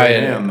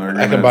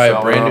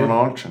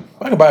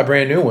a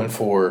brand new one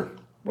for,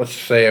 let's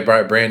say I buy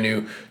a brand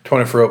new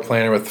 24-row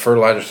planner with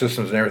fertilizer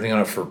systems and everything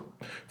on it for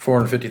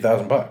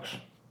 $450,000,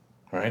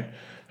 right?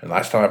 And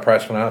last time I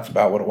priced one out, it's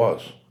about what it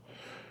was.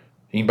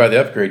 You can buy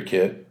the upgrade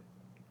kit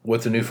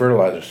with the new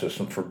fertilizer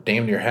system for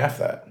damn near half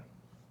that.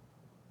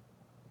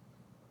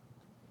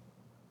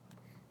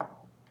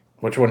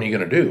 Which one are you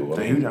going to do?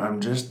 Dude,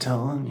 I'm just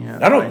telling you.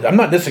 I'm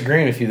not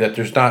disagreeing with you that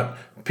there's not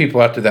people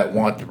out there that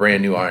want the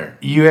brand new iron.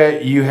 You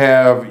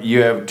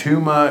have too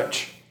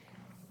much.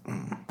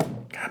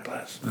 God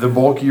bless. The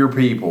bulkier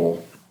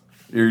people,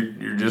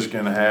 you're just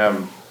going to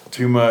have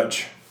too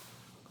much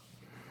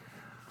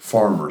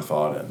farmer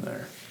thought in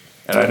there.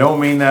 And I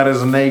don't mean that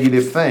as a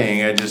negative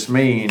thing. I just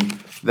mean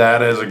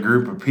that as a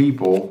group of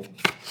people.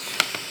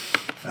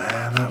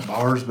 That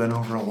bar's been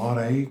over a lot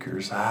of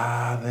acres.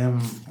 Them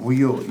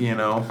wheel,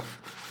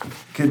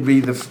 could be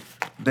the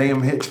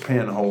damn hitch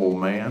pin hole,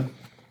 man.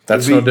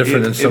 That's no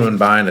different than someone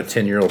buying a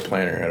 10-year-old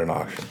planter at an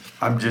auction.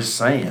 I'm just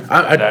saying.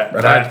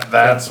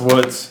 That's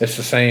what's. It's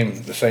the same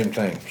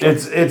thing.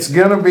 It's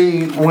gonna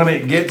be when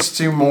it gets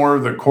to more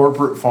of the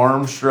corporate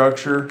farm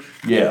structure.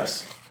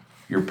 Yes,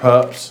 your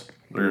pups,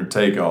 they're gonna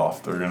take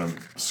off. They're gonna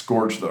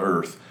scorch the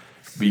earth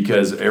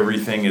because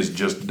everything is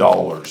just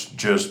dollars.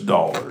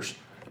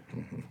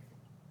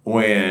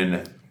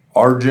 When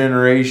our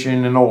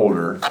generation and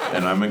older,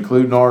 and I'm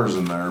including ours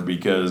in there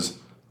because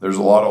there's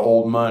a lot of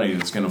old money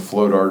that's going to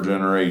float our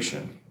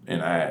generation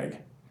in ag.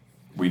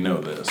 We know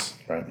this.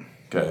 Right.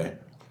 Okay.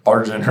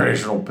 Our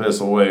generation will piss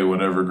away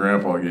whatever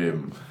Grandpa gave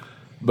them.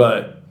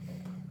 But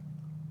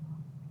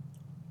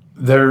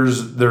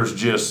there's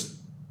just,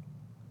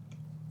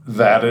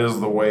 that is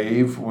the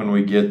wave when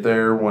we get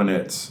there, when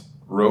it's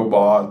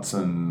robots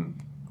and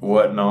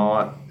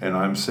whatnot, and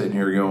I'm sitting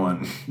here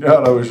going,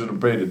 God, I should have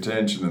paid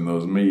attention in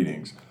those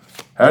meetings.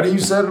 How do you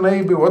set an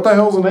AB? What the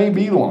hell's an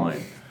AB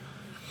line?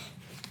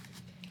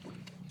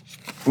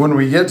 When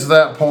we get to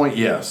that point,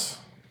 yes,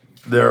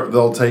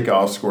 they'll take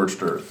off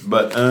scorched earth.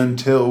 But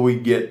until we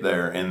get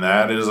there, and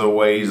that is a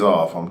ways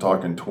off, I'm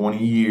talking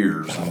 20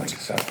 years. I don't think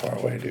it's that far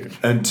away, dude.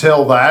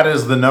 Until that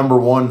is the number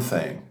one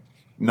thing.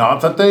 Not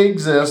that they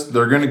exist.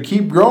 They're going to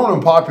keep growing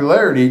in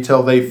popularity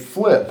till they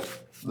flip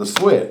the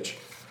switch.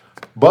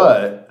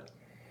 But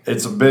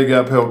it's a big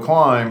uphill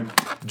climb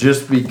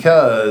just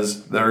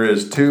because there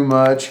is too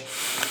much.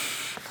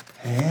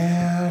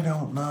 Yeah, I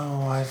don't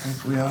know. I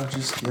think we ought to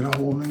just get a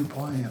whole new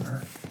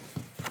planner.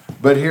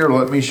 But here,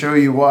 let me show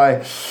you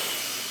why.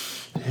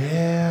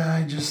 Yeah,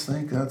 I just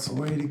think that's the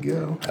way to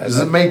go. Does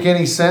it make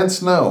any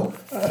sense? No.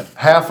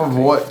 Half of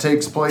what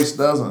takes place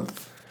doesn't.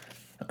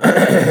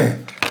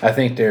 I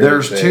think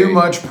there's too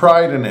much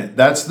pride in it.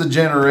 That's the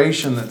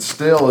generation that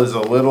still is a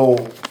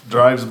little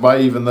drives by,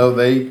 even though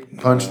they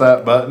punch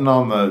that button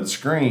on the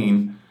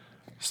screen,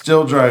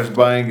 still drives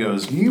by and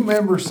goes, you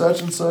remember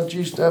such and such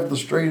used to have the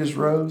straightest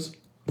rows?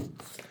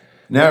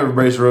 Now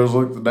everybody's rows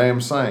look the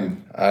damn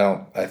same.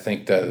 I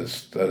think that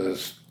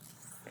is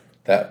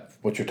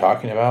what you're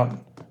talking about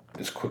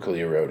is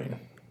quickly eroding.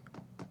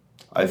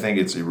 I think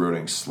it's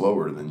eroding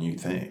slower than you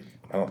think.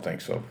 I don't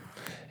think so.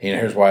 And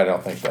here's why I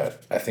don't think that.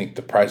 I think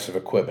the price of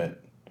equipment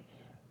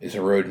is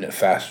eroding it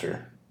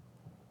faster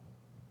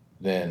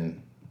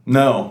than you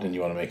want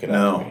to make it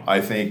out to be.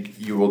 I think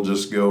you will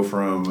just go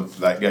from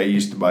that guy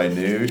used to buy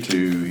new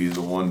to he's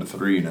a 1 to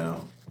 3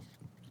 now.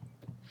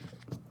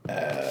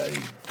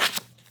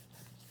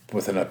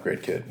 with an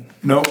upgrade kit.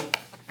 Nope.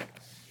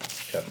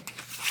 Yep.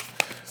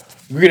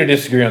 We're going to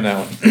disagree on that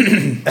one.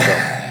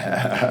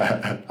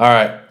 So, all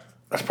right.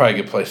 That's probably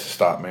a good place to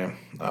stop, man.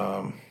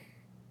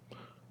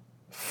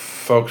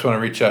 Folks want to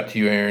reach out to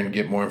you, Aaron,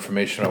 get more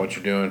information on what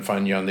you're doing,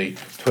 find you on the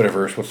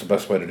Twitterverse. What's the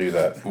best way to do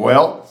that?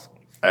 Well,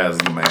 as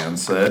the man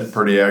said,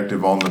 pretty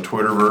active on the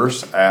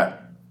Twitterverse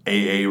at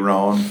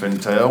Aaron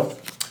Fintel.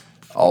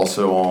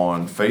 Also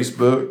on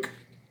Facebook.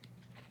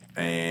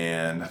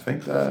 And I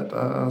think that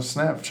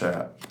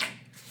Snapchat.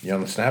 You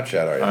on the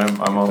Snapchat, are you?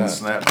 I'm on the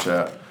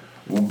Snapchat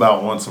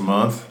about once a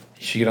month.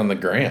 You should get on the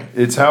gram.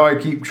 It's how I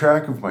keep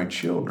track of my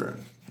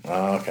children.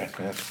 Oh, okay.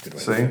 That's a good way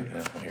See? to do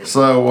it. Yeah,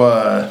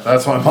 so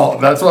that's why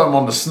I'm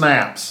on the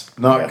snaps.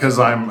 Not because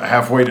I'm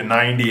halfway to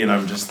 90 and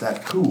I'm just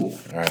that cool.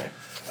 all right.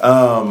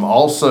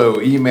 Also,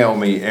 email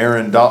me,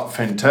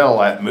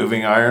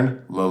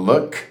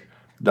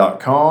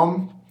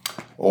 aaron.fintel@movingironlook.com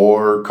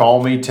or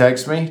call me,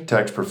 text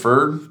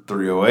preferred,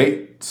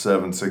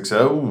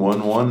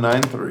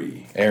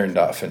 308-760-1193.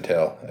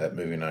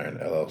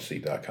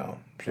 Aaron.fintel@movingironllc.com.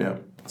 Yeah,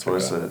 that's what I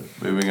said.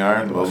 Moving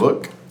Iron,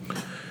 look.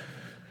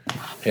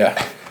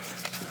 Yeah.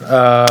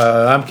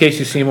 I'm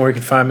Casey Seymour. You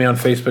can find me on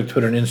Facebook,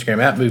 Twitter, and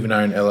Instagram at Moving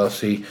Iron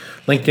LLC.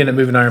 LinkedIn at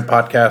Moving Iron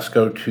Podcast.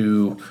 Go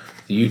to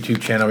the YouTube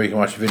channel where you can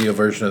watch a video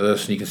version of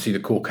this and you can see the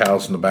cool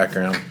cows in the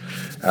background.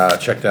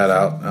 Check that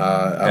out.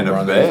 And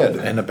a bed.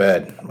 And a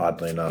bed,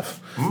 oddly enough.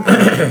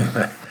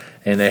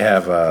 And they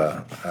have...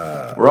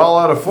 We're all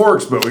out of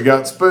forks, but we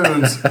got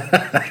spoons.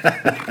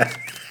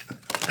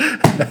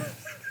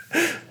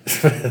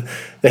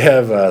 They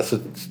have...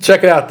 so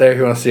check it out there if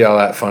you want to see all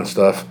that fun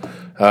stuff.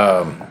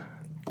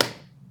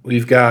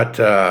 We've got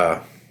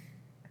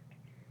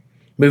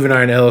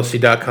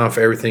MovingIronLLC.com for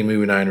everything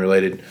Moving Iron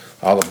related.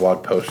 All the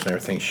blog posts and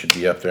everything should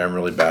be up there. I'm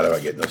really bad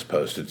about getting those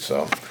posted.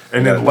 So,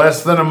 and in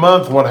less than a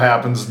month, what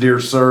happens, dear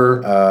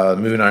sir?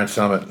 Moving Iron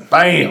Summit.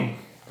 Bam!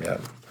 Yeah.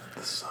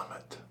 The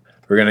summit.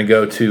 We're going to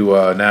go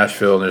to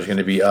Nashville, and there's going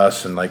to be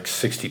us and like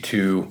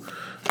 62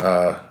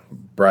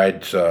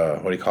 brides,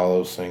 what do you call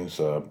those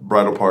things?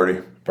 Bridal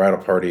party.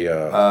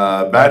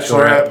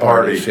 Bachelorette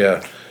party.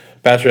 Yeah.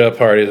 Bachelorette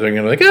parties are going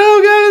to be like,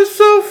 oh, God, it's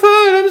so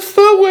fun. I'm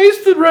so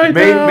wasted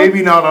now.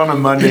 Maybe not on a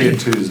Monday and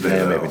Tuesday.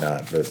 Yeah, though. maybe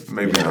not. But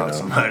maybe not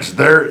so much.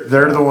 They're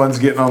the ones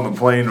getting on the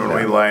plane when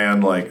we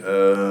land. Like,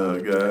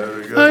 God, we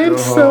gotta I am go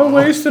so home.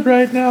 wasted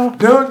right now.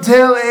 Don't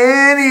tell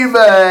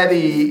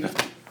anybody.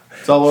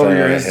 It's all over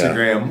your Yeah.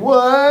 Instagram.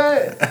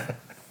 What?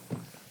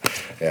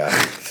 Yeah.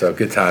 So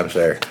good times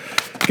there.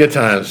 Good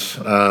times.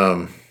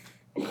 All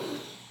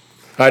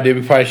right, dude.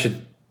 We probably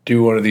should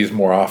do one of these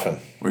more often.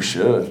 We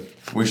should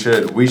go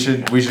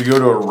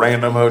to a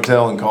random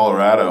hotel in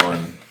Colorado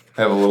and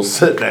have a little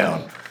sit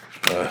down.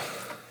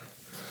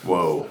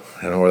 Whoa.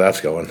 I don't know where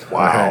that's going.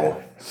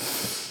 Wow.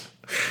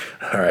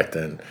 All right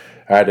then.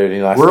 All right, dude.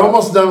 Any last We're thoughts?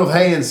 almost done with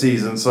haying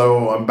season,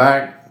 so I'm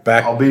back.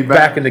 I'll be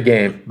back in the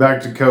game.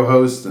 Back to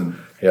co-hosting.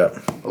 Yep.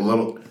 A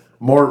little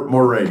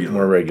more regular.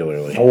 More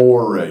regularly.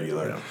 More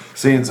regular. Yeah.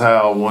 Seeing as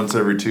how once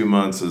every 2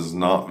 months is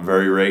not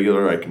very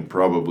regular, I can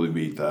probably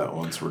beat that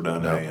once we're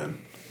done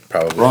haying.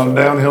 Probably. We're on so.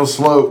 downhill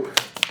slope.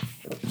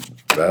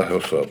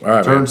 Downhill slope. All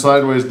right, Turn man.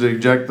 sideways to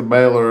eject the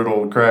baler,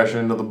 it'll crash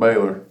into the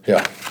baler.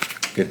 Yeah.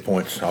 Good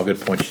points. All good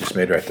points you just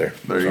made right there.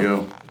 There you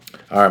go.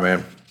 All right,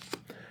 man.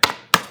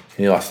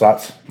 Any last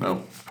thoughts?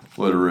 No.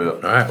 Let her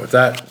rip. All right. With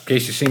that,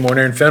 Casey Seymour and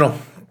Aaron Fintel.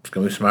 It's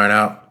going to be smiling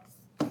out.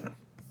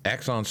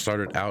 Axon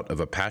started out of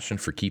a passion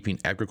for keeping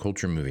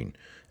agriculture moving.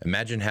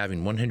 Imagine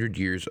having 100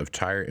 years of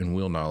tire and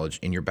wheel knowledge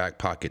in your back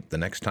pocket the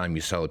next time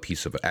you sell a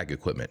piece of ag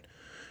equipment.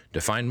 To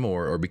find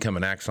more or become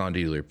an Axon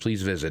dealer,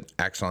 please visit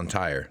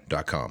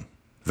axontire.com.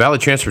 Valley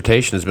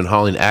Transportation has been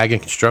hauling ag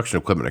and construction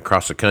equipment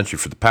across the country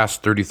for the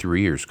past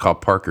 33 years. Call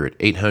Parker at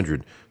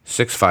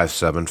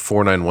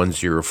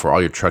 800-657-4910 for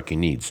all your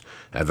trucking needs.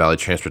 At Valley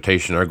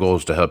Transportation, our goal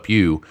is to help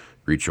you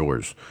reach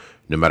yours.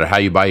 No matter how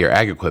you buy your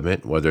ag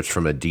equipment, whether it's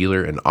from a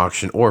dealer, an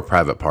auction, or a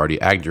private party,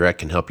 AgDirect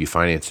can help you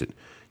finance it.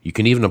 You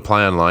can even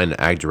apply online at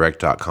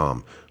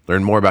agdirect.com.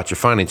 Learn more about your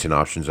financing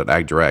options at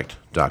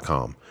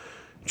agdirect.com.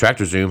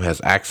 TractorZoom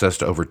has access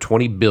to over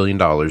 $20 billion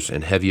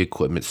in heavy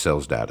equipment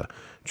sales data.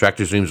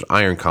 TractorZoom's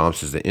Iron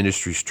Comps is the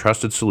industry's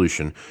trusted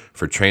solution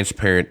for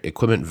transparent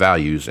equipment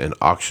values and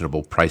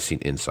auctionable pricing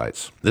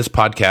insights. This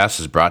podcast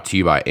is brought to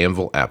you by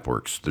Anvil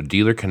AppWorks. The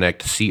Dealer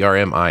Connect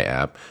CRMI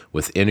app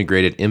with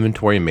integrated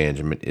inventory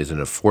management is an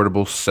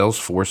affordable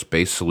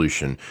Salesforce-based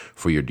solution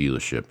for your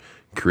dealership.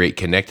 Create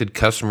connected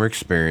customer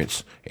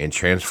experience and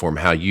transform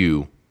how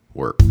you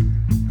work.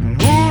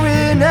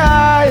 Moving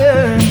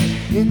higher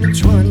in the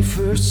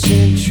 21st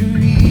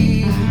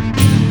century.